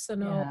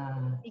personal,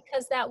 Yeah.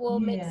 because that will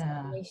make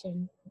Yeah.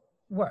 situation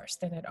worse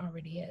than it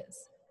already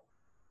is.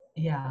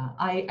 Yeah,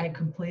 I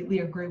completely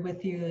agree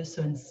with you.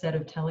 So instead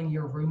of telling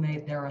your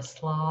roommate they're a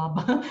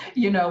slob,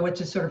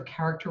 which is sort of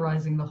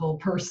characterizing the whole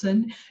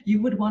person,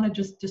 you would want to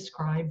just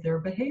describe their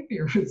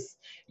behaviors.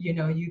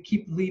 You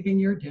keep leaving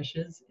your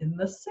dishes in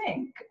the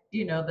sink.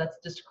 That's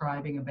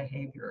describing a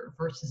behavior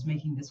versus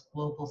making this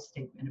global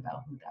statement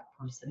about who that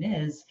person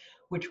is,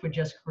 which would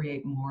just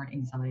create more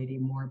anxiety,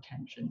 more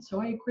tension.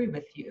 So I agree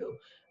with you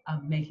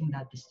of making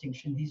that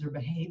distinction. These are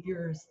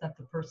behaviors that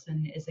the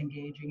person is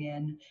engaging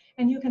in,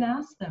 and you can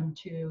ask them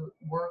to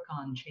work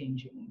on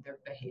changing their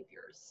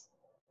behaviors.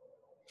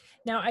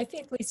 Now, I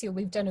think, Licia,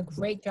 we've done a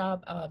great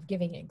job of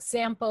giving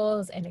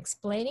examples and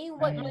explaining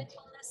what Right.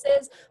 mindfulness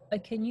is,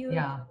 but can you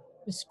Yeah.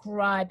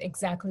 describe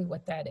exactly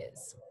what that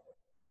is?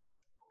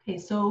 Okay,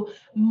 so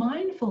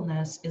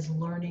mindfulness is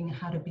learning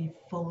how to be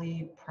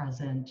fully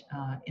present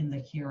in the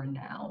here and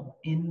now,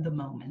 in the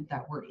moment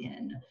that we're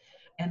in,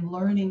 and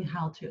learning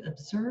how to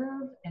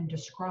observe and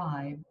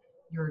describe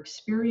your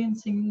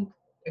experiences,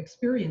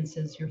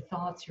 your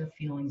thoughts, your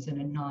feelings in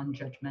a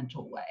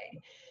non-judgmental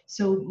way.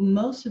 So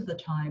most of the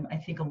time, I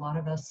think a lot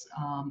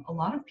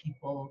of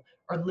people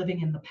are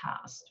living in the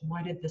past.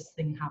 Why did this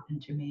thing happen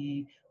to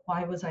me?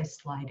 Why was I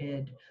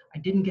slighted? I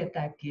didn't get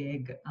that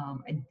gig.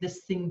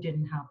 This thing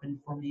didn't happen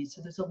for me. So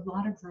there's a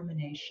lot of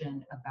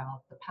rumination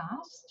about the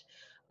past.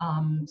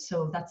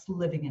 So that's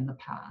living in the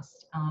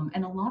past.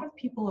 And a lot of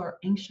people are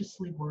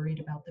anxiously worried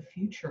about the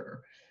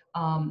future.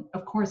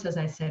 Of course, as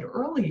I said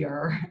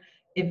earlier,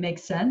 it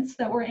makes sense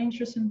that we're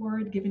anxious and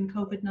worried given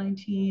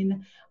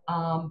COVID-19.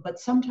 But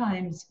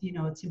sometimes,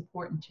 it's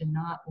important to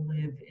not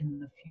live in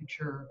the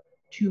future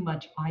too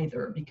much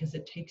either, because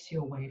it takes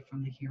you away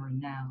from the here and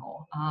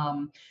now.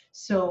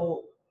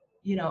 So,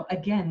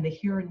 again, the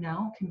here and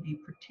now can be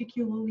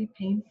particularly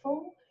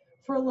painful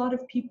for a lot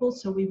of people.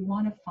 So we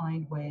want to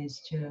find ways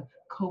to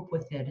cope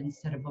with it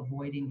instead of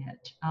avoiding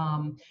it.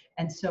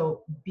 And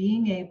so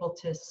being able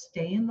to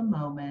stay in the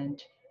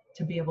moment,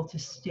 to be able to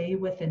stay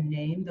with and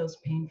name those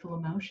painful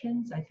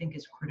emotions, I think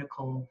is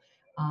critical.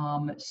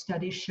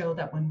 Studies show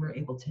that when we're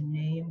able to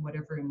name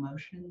whatever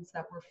emotions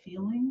that we're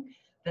feeling,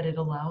 that it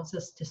allows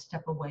us to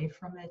step away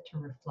from it, to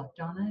reflect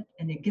on it,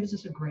 and it gives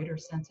us a greater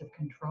sense of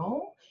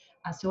control.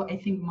 So I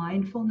think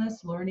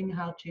mindfulness, learning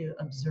how to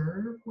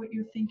observe what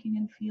you're thinking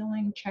and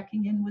feeling,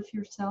 checking in with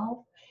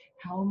yourself.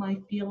 How am I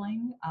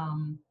feeling?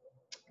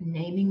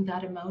 Naming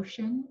that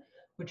emotion,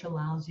 which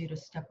allows you to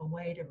step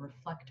away to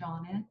reflect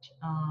on it.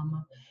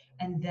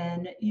 And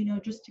then,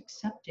 just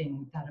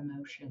accepting that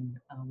emotion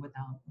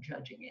without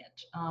judging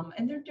it.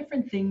 And there are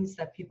different things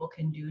that people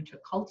can do to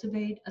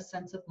cultivate a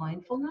sense of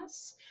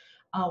mindfulness.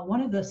 One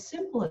of the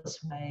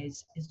simplest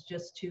ways is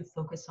just to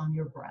focus on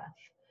your breath,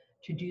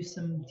 to do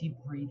some deep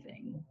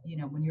breathing.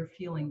 When you're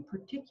feeling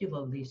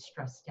particularly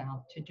stressed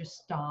out, to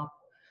just stop,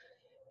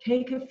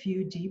 take a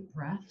few deep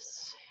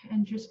breaths,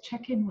 and just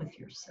check in with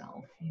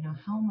yourself.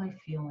 How am I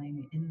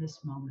feeling in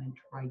this moment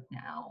right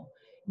now?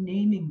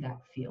 Naming that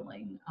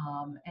feeling,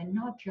 and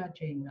not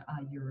judging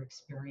your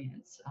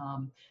experience.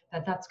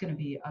 That's going to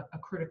be a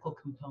critical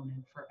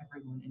component for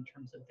everyone in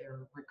terms of their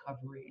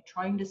recovery.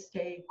 Trying to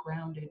stay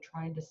grounded,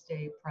 trying to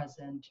stay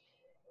present,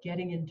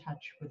 getting in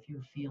touch with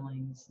your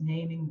feelings,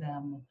 naming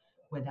them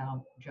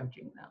without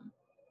judging them.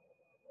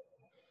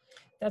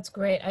 That's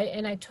great.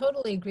 I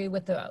totally agree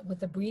with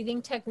the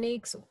breathing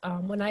techniques.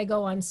 When I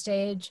go on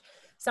stage,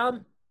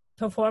 some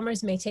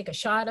performers may take a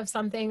shot of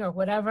something or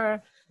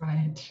whatever.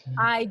 Right.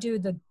 I do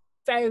the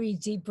very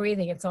deep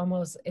breathing.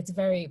 It's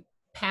very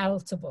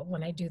palatable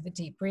when I do the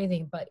deep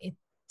breathing, but it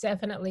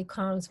definitely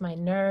calms my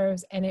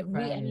nerves, and it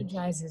Right.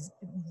 re-energizes,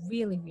 it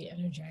really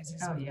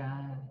re-energizes Oh, me.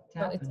 yeah,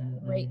 So it's a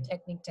great definitely.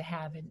 technique to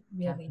have and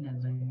really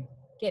Definitely.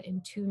 get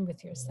in tune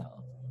with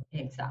yourself.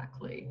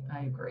 Exactly.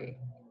 I agree.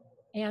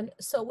 And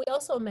so we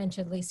also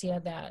mentioned,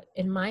 Licia, that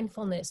in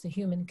mindfulness, the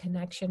human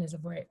connection is a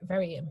very,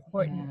 very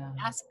important Yeah.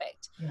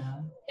 aspect.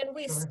 Yeah. Can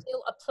we Sure.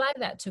 still apply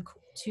that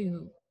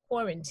to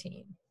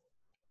quarantine?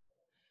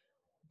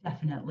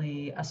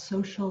 Definitely.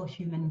 Social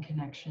human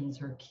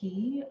connections are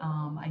key.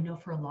 I know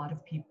for a lot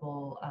of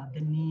people, the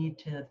need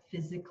to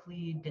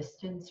physically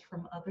distance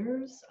from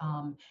others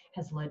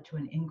has led to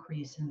an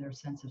increase in their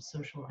sense of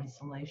social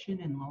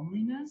isolation and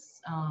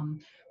loneliness.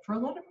 for a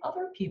lot of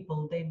other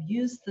people, they've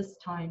used this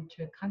time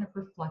to kind of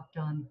reflect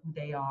on who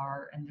they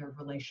are and their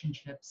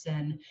relationships.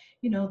 And,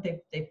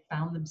 they've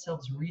found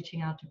themselves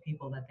reaching out to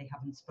people that they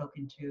haven't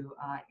spoken to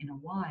in a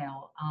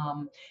while.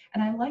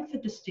 And I like the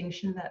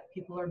distinction that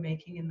people are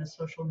making in the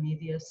social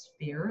media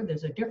sphere.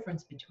 There's a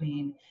difference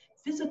between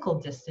physical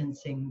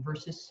distancing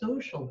versus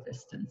social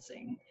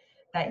distancing.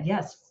 That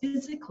yes,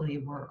 physically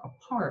we're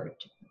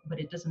apart, but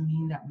it doesn't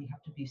mean that we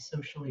have to be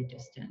socially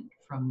distant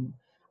from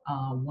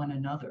one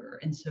another.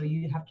 And so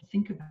you have to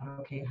think about,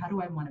 okay, how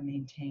do I want to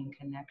maintain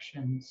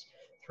connections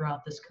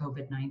throughout this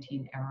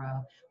COVID-19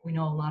 era? We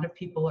know a lot of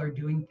people are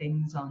doing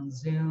things on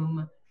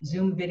Zoom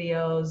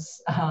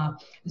videos,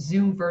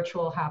 Zoom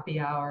virtual happy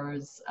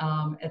hours,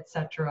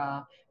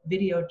 etc.,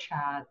 video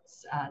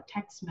chats,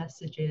 text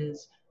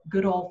messages,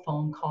 good old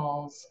phone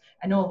calls.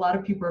 I know a lot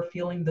of people are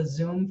feeling the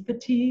Zoom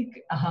fatigue.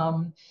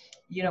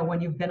 When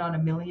you've been on a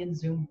million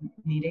Zoom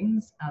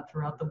meetings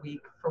throughout the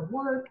week for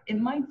work, it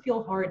might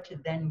feel hard to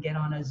then get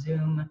on a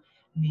Zoom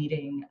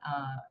meeting,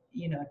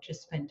 to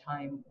spend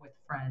time with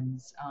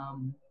friends.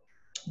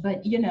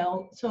 But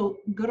so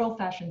good old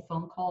fashioned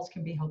phone calls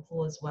can be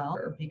helpful as well,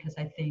 because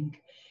I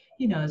think,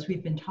 as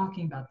we've been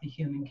talking about, the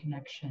human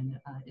connection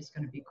is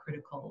going to be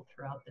critical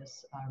throughout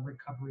this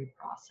recovery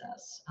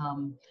process.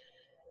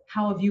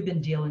 How have you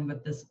been dealing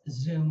with this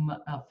Zoom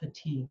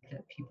fatigue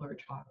that people are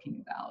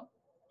talking about?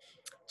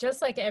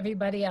 Just like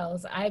everybody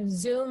else, I'm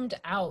zoomed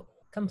out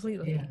Yeah.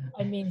 completely.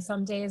 I mean,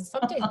 some days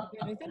are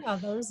better than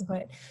others,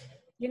 but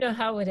you know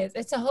how it is.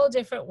 It's a whole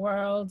different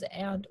world,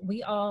 and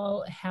we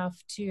all have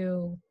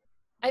to.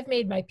 I've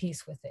made my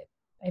peace with it.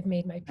 I've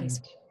made my peace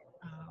Right.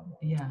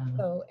 with it. Yeah.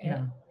 So,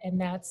 Yeah.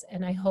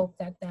 and I hope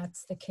that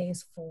that's the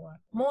case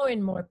for more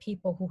and more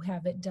people who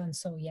haven't done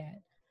so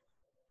yet.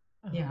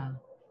 Um, Yeah.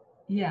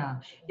 Yeah,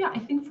 yeah. I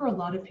think for a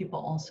lot of people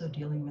also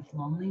dealing with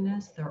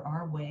loneliness, there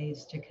are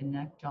ways to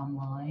connect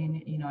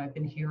online. I've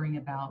been hearing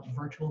about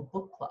virtual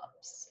book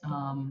clubs.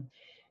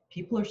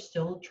 People are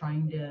still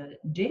trying to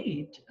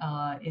date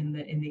in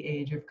the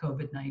age of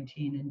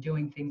COVID-19 and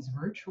doing things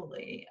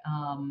virtually.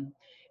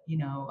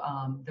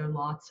 There are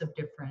lots of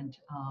different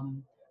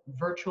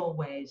virtual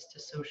ways to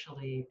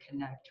socially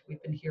connect.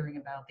 We've been hearing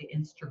about the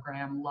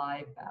Instagram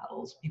live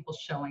battles, people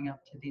showing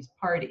up to these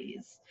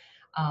parties,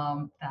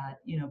 that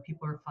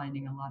people are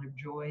finding a lot of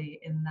joy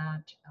in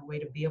that, a way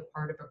to be a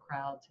part of a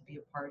crowd, to be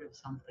a part of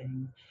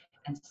something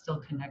and still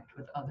connect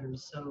with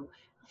others. So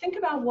think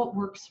about what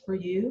works for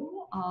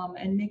you,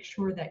 and make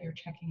sure that you're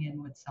checking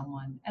in with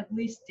someone at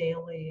least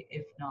daily,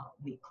 if not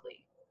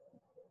weekly.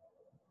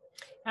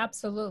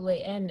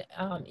 Absolutely. And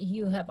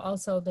you have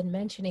also been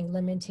mentioning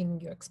limiting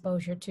your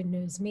exposure to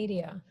news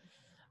media.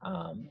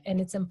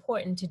 And it's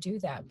important to do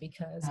that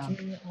because Yeah,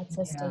 community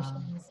access yeah,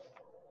 stations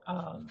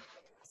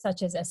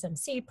such as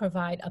SMC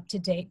provide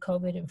up-to-date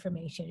COVID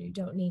information. You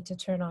don't need to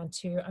turn on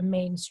to a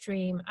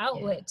mainstream yeah,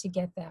 outlet to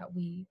get that.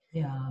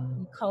 yeah,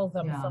 We call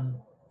them yeah,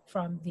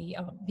 from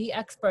the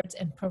experts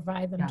and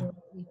provide them yeah,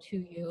 directly to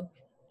you.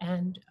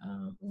 And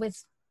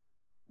with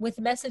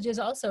messages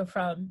also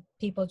from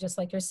people just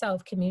like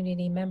yourself,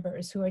 community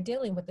members who are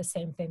dealing with the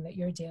same thing that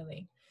you're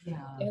yeah,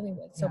 dealing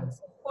with. So yeah,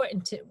 it's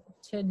important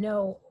to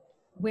know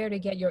where to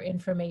get your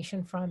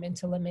information from and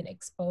to limit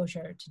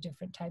exposure to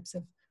different types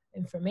of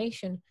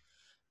information,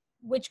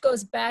 which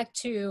goes back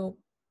to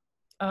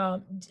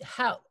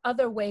how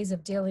other ways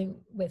of dealing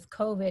with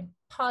COVID yeah.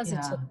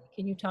 positively.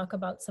 Can you talk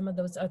about some of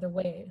those other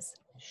ways?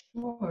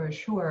 Sure,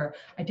 sure.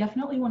 I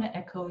definitely want to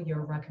echo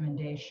your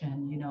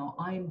recommendation.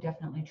 I'm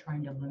definitely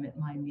trying to limit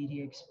my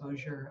media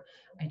exposure.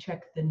 I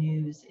check the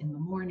news in the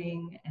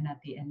morning and at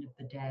the end of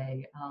the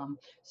day.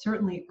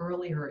 Certainly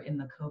earlier in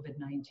the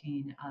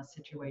COVID-19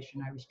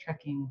 situation, I was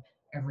checking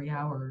every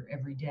hour,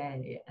 every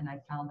day, and I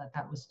found that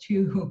that was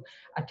too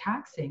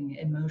taxing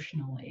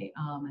emotionally.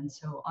 And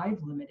so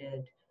I've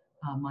limited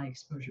my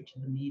exposure to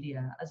the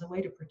media as a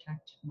way to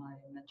protect my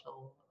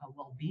mental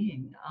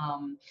well-being.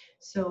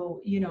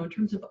 In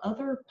terms of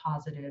other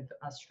positive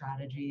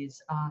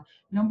strategies,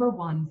 number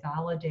one,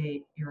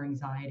 validate your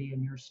anxiety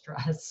and your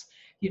stress.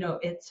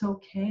 It's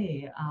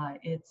okay.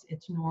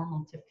 It's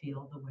normal to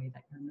feel the way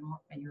that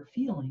you're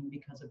feeling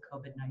because of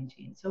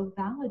COVID-19. So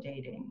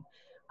validating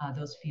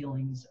those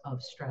feelings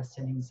of stress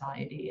and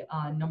anxiety.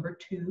 Number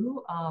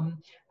two,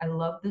 I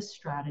love this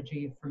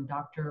strategy from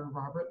Dr.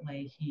 Robert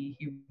Leahy.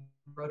 He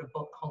wrote a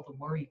book called The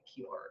Worry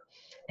Cure,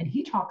 and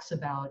he talks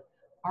about,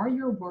 are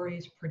your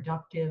worries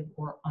productive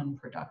or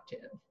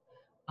unproductive?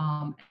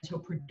 So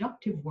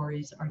productive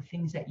worries are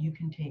things that you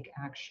can take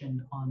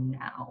action on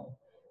now.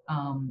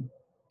 Um,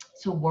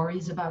 so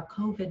worries about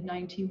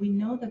COVID-19, we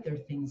know that there are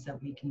things that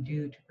we can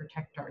do to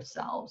protect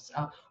ourselves.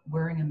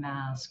 Wearing a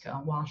mask,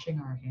 washing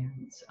our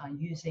hands,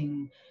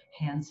 using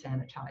hand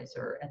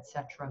sanitizer,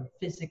 etc.,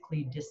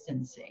 physically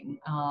distancing.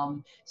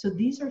 So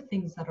these are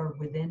things that are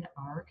within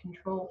our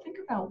control. Think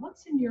about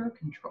what's in your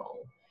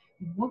control.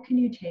 what can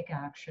you take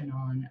action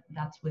on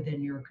that's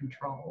within your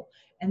control?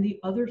 And the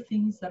other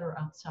things that are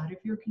outside of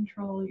your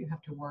control, you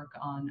have to work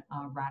on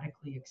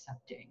radically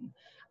accepting.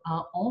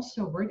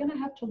 Also, we're going to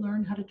have to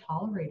learn how to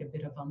tolerate a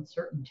bit of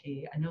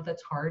uncertainty. I know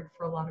that's hard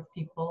for a lot of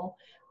people.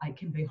 I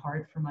can be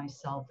hard for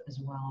myself as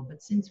well.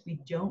 But since we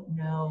don't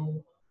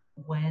know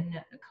when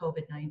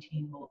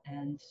COVID-19 will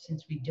end,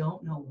 since we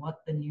don't know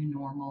what the new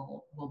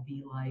normal will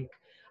be like,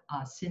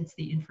 since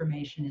the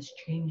information is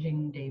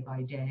changing day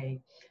by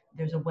day,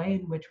 there's a way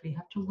in which we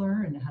have to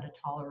learn how to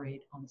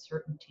tolerate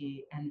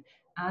uncertainty. And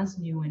as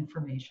new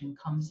information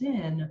comes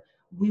in,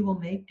 we will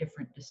make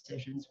different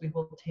decisions. We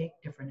will take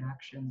different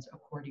actions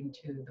according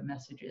to the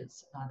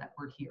messages that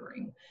we're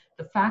hearing,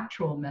 the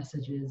factual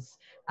messages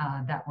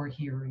that we're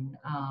hearing.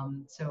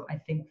 So I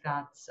think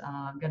that's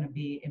going to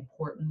be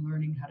important,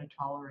 learning how to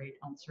tolerate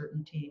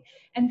uncertainty.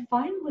 And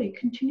finally,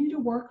 continue to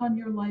work on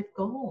your life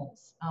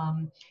goals.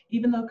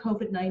 Even though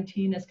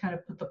COVID-19 has kind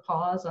of put the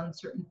pause on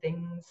certain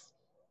things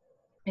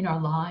in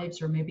our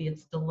lives, or maybe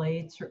it's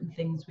delayed certain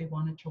things we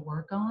wanted to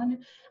work on,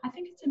 I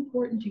think it's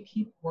important to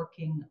keep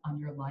working on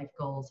your life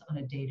goals on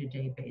a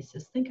day-to-day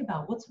basis. Think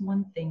about what's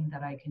one thing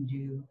that I can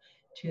do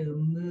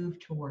to move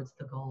towards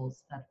the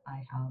goals that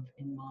I have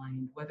in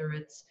mind, whether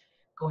it's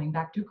going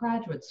back to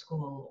graduate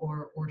school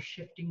or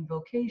shifting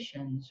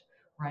vocations,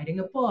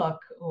 writing a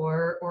book,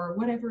 or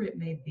whatever it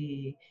may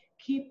be.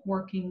 Keep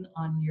working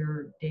on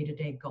your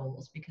day-to-day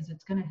goals, because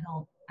it's going to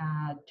help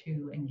add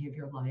to and give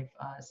your life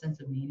a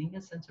sense of meaning,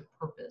 a sense of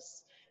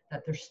purpose,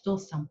 that there's still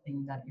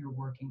something that you're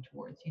working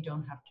towards. You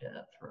don't have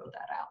to throw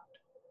that out.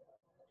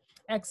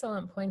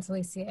 Excellent points,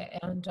 Alicia.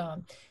 And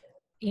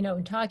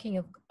in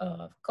talking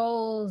of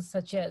goals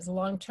such as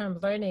long-term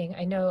learning,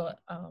 I know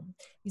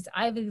these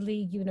Ivy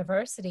League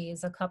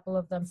universities, a couple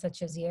of them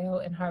such as Yale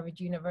and Harvard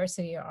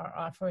University, are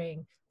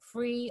offering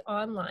free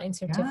online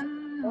certificate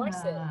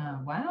courses.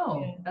 Yeah,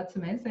 wow, that's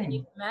And you amazing.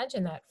 can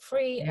imagine that,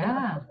 free and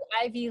Yeah,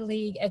 Ivy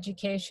League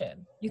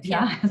education. You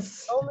can't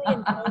yes. only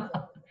in person.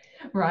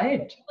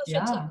 Right, People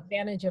should take yeah.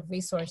 advantage of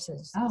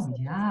resources Oh,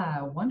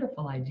 yeah,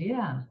 wonderful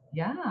idea.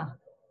 Yeah,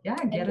 yeah,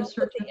 and get a we'll put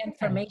the certificate.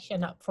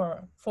 information up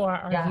for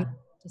our viewers Yeah,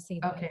 to see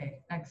that. okay,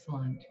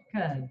 excellent.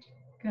 Good,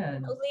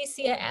 good.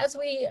 Alicia, as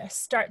we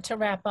start to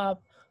wrap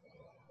up,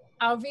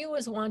 our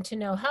viewers want to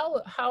know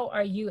how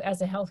are you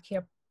as a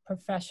healthcare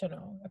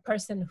professional, a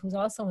person who's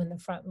also in the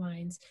front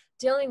lines,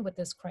 dealing with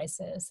this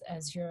crisis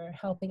as you're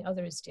helping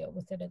others deal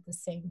with it at the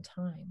same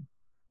time?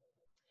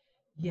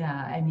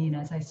 Yeah, I mean,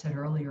 as I said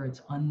earlier,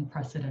 it's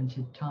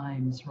unprecedented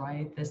times,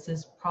 right? This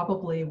is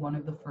probably one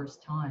of the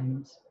first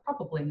times,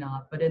 probably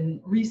not, but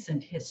in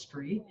recent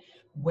history,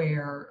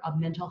 where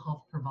mental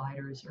health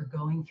providers are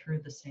going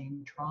through the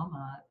same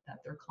trauma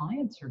that their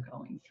clients are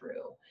going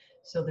through.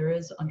 So there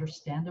is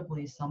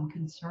understandably some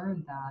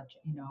concern that,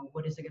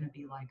 what is it going to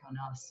be like on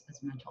us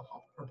as mental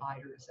health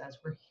providers, as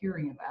we're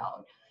hearing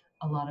about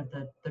a lot of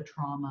the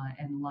trauma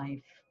and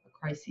life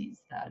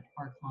crises that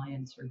our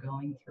clients are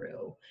going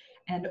through.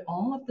 And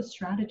all of the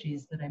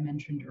strategies that I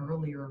mentioned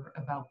earlier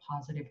about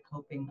positive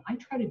coping, I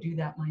try to do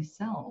that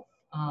myself.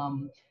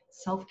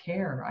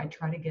 Self-care, I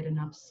try to get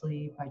enough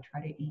sleep, I try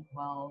to eat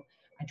well,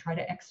 I try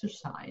to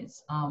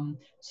exercise.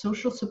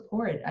 Social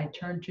support, I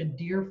turn to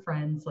dear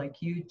friends like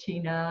you,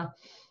 Tina,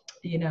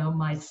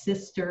 my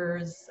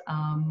sisters,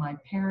 my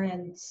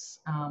parents,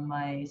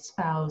 my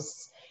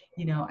spouse.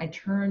 I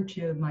turn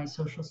to my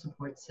social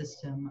support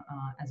system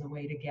as a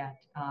way to get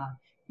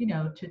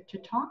to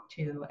talk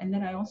to. And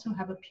then I also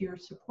have a peer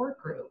support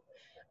group.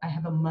 I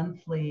have a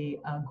monthly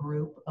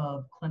group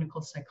of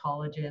clinical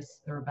psychologists.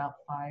 There are about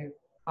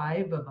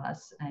five of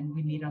us, and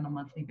we meet on a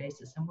monthly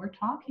basis. And we're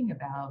talking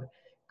about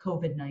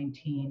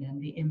COVID-19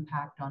 and the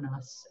impact on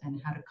us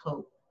and how to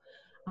cope.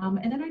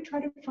 And then I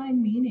try to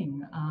find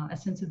meaning, a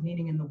sense of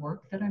meaning in the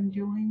work that I'm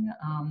doing,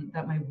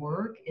 that my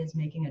work is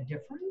making a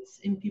difference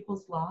in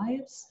people's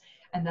lives,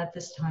 and that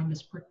this time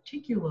is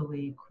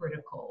particularly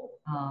critical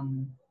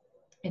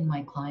in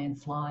my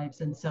clients' lives.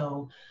 And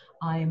so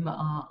I'm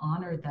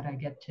honored that I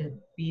get to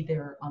be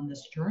there on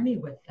this journey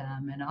with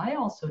them. And I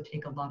also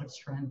take a lot of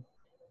strength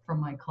from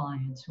my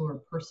clients who are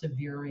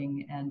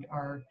persevering and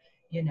are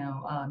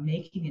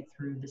making it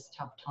through this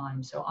tough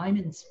time. So I'm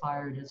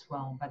inspired as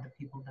well by the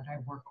people that I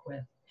work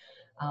with.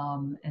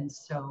 And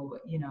so,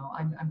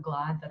 I'm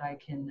glad that I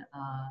can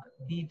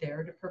be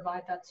there to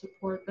provide that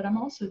support, but I'm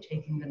also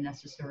taking the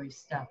necessary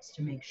steps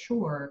to make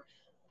sure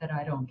that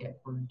I don't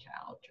get burnt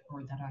out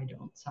or that I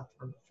don't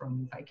suffer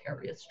from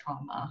vicarious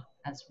trauma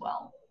as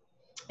well.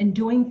 And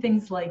doing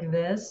things like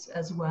this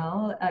as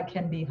well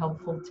can be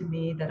helpful to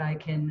me, that I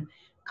can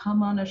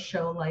come on a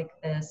show like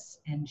this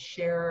and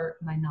share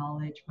my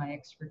knowledge, my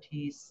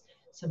expertise,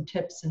 some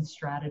tips and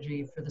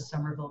strategy for the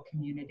Somerville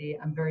community.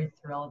 I'm very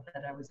thrilled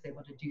that I was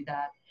able to do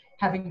that.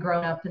 Having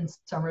grown up in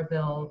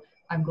Somerville,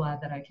 I'm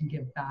glad that I can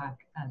give back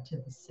to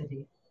the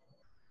city.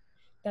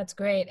 That's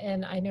great.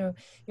 And I know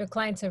your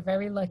clients are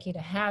very lucky to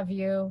have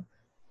you.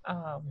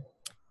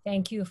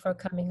 Thank you for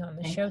coming on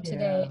the show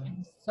today.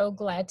 I'm so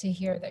glad to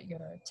hear that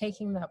you're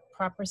taking the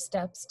proper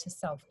steps to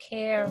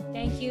self-care.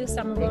 Thank you,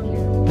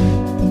 Somerville.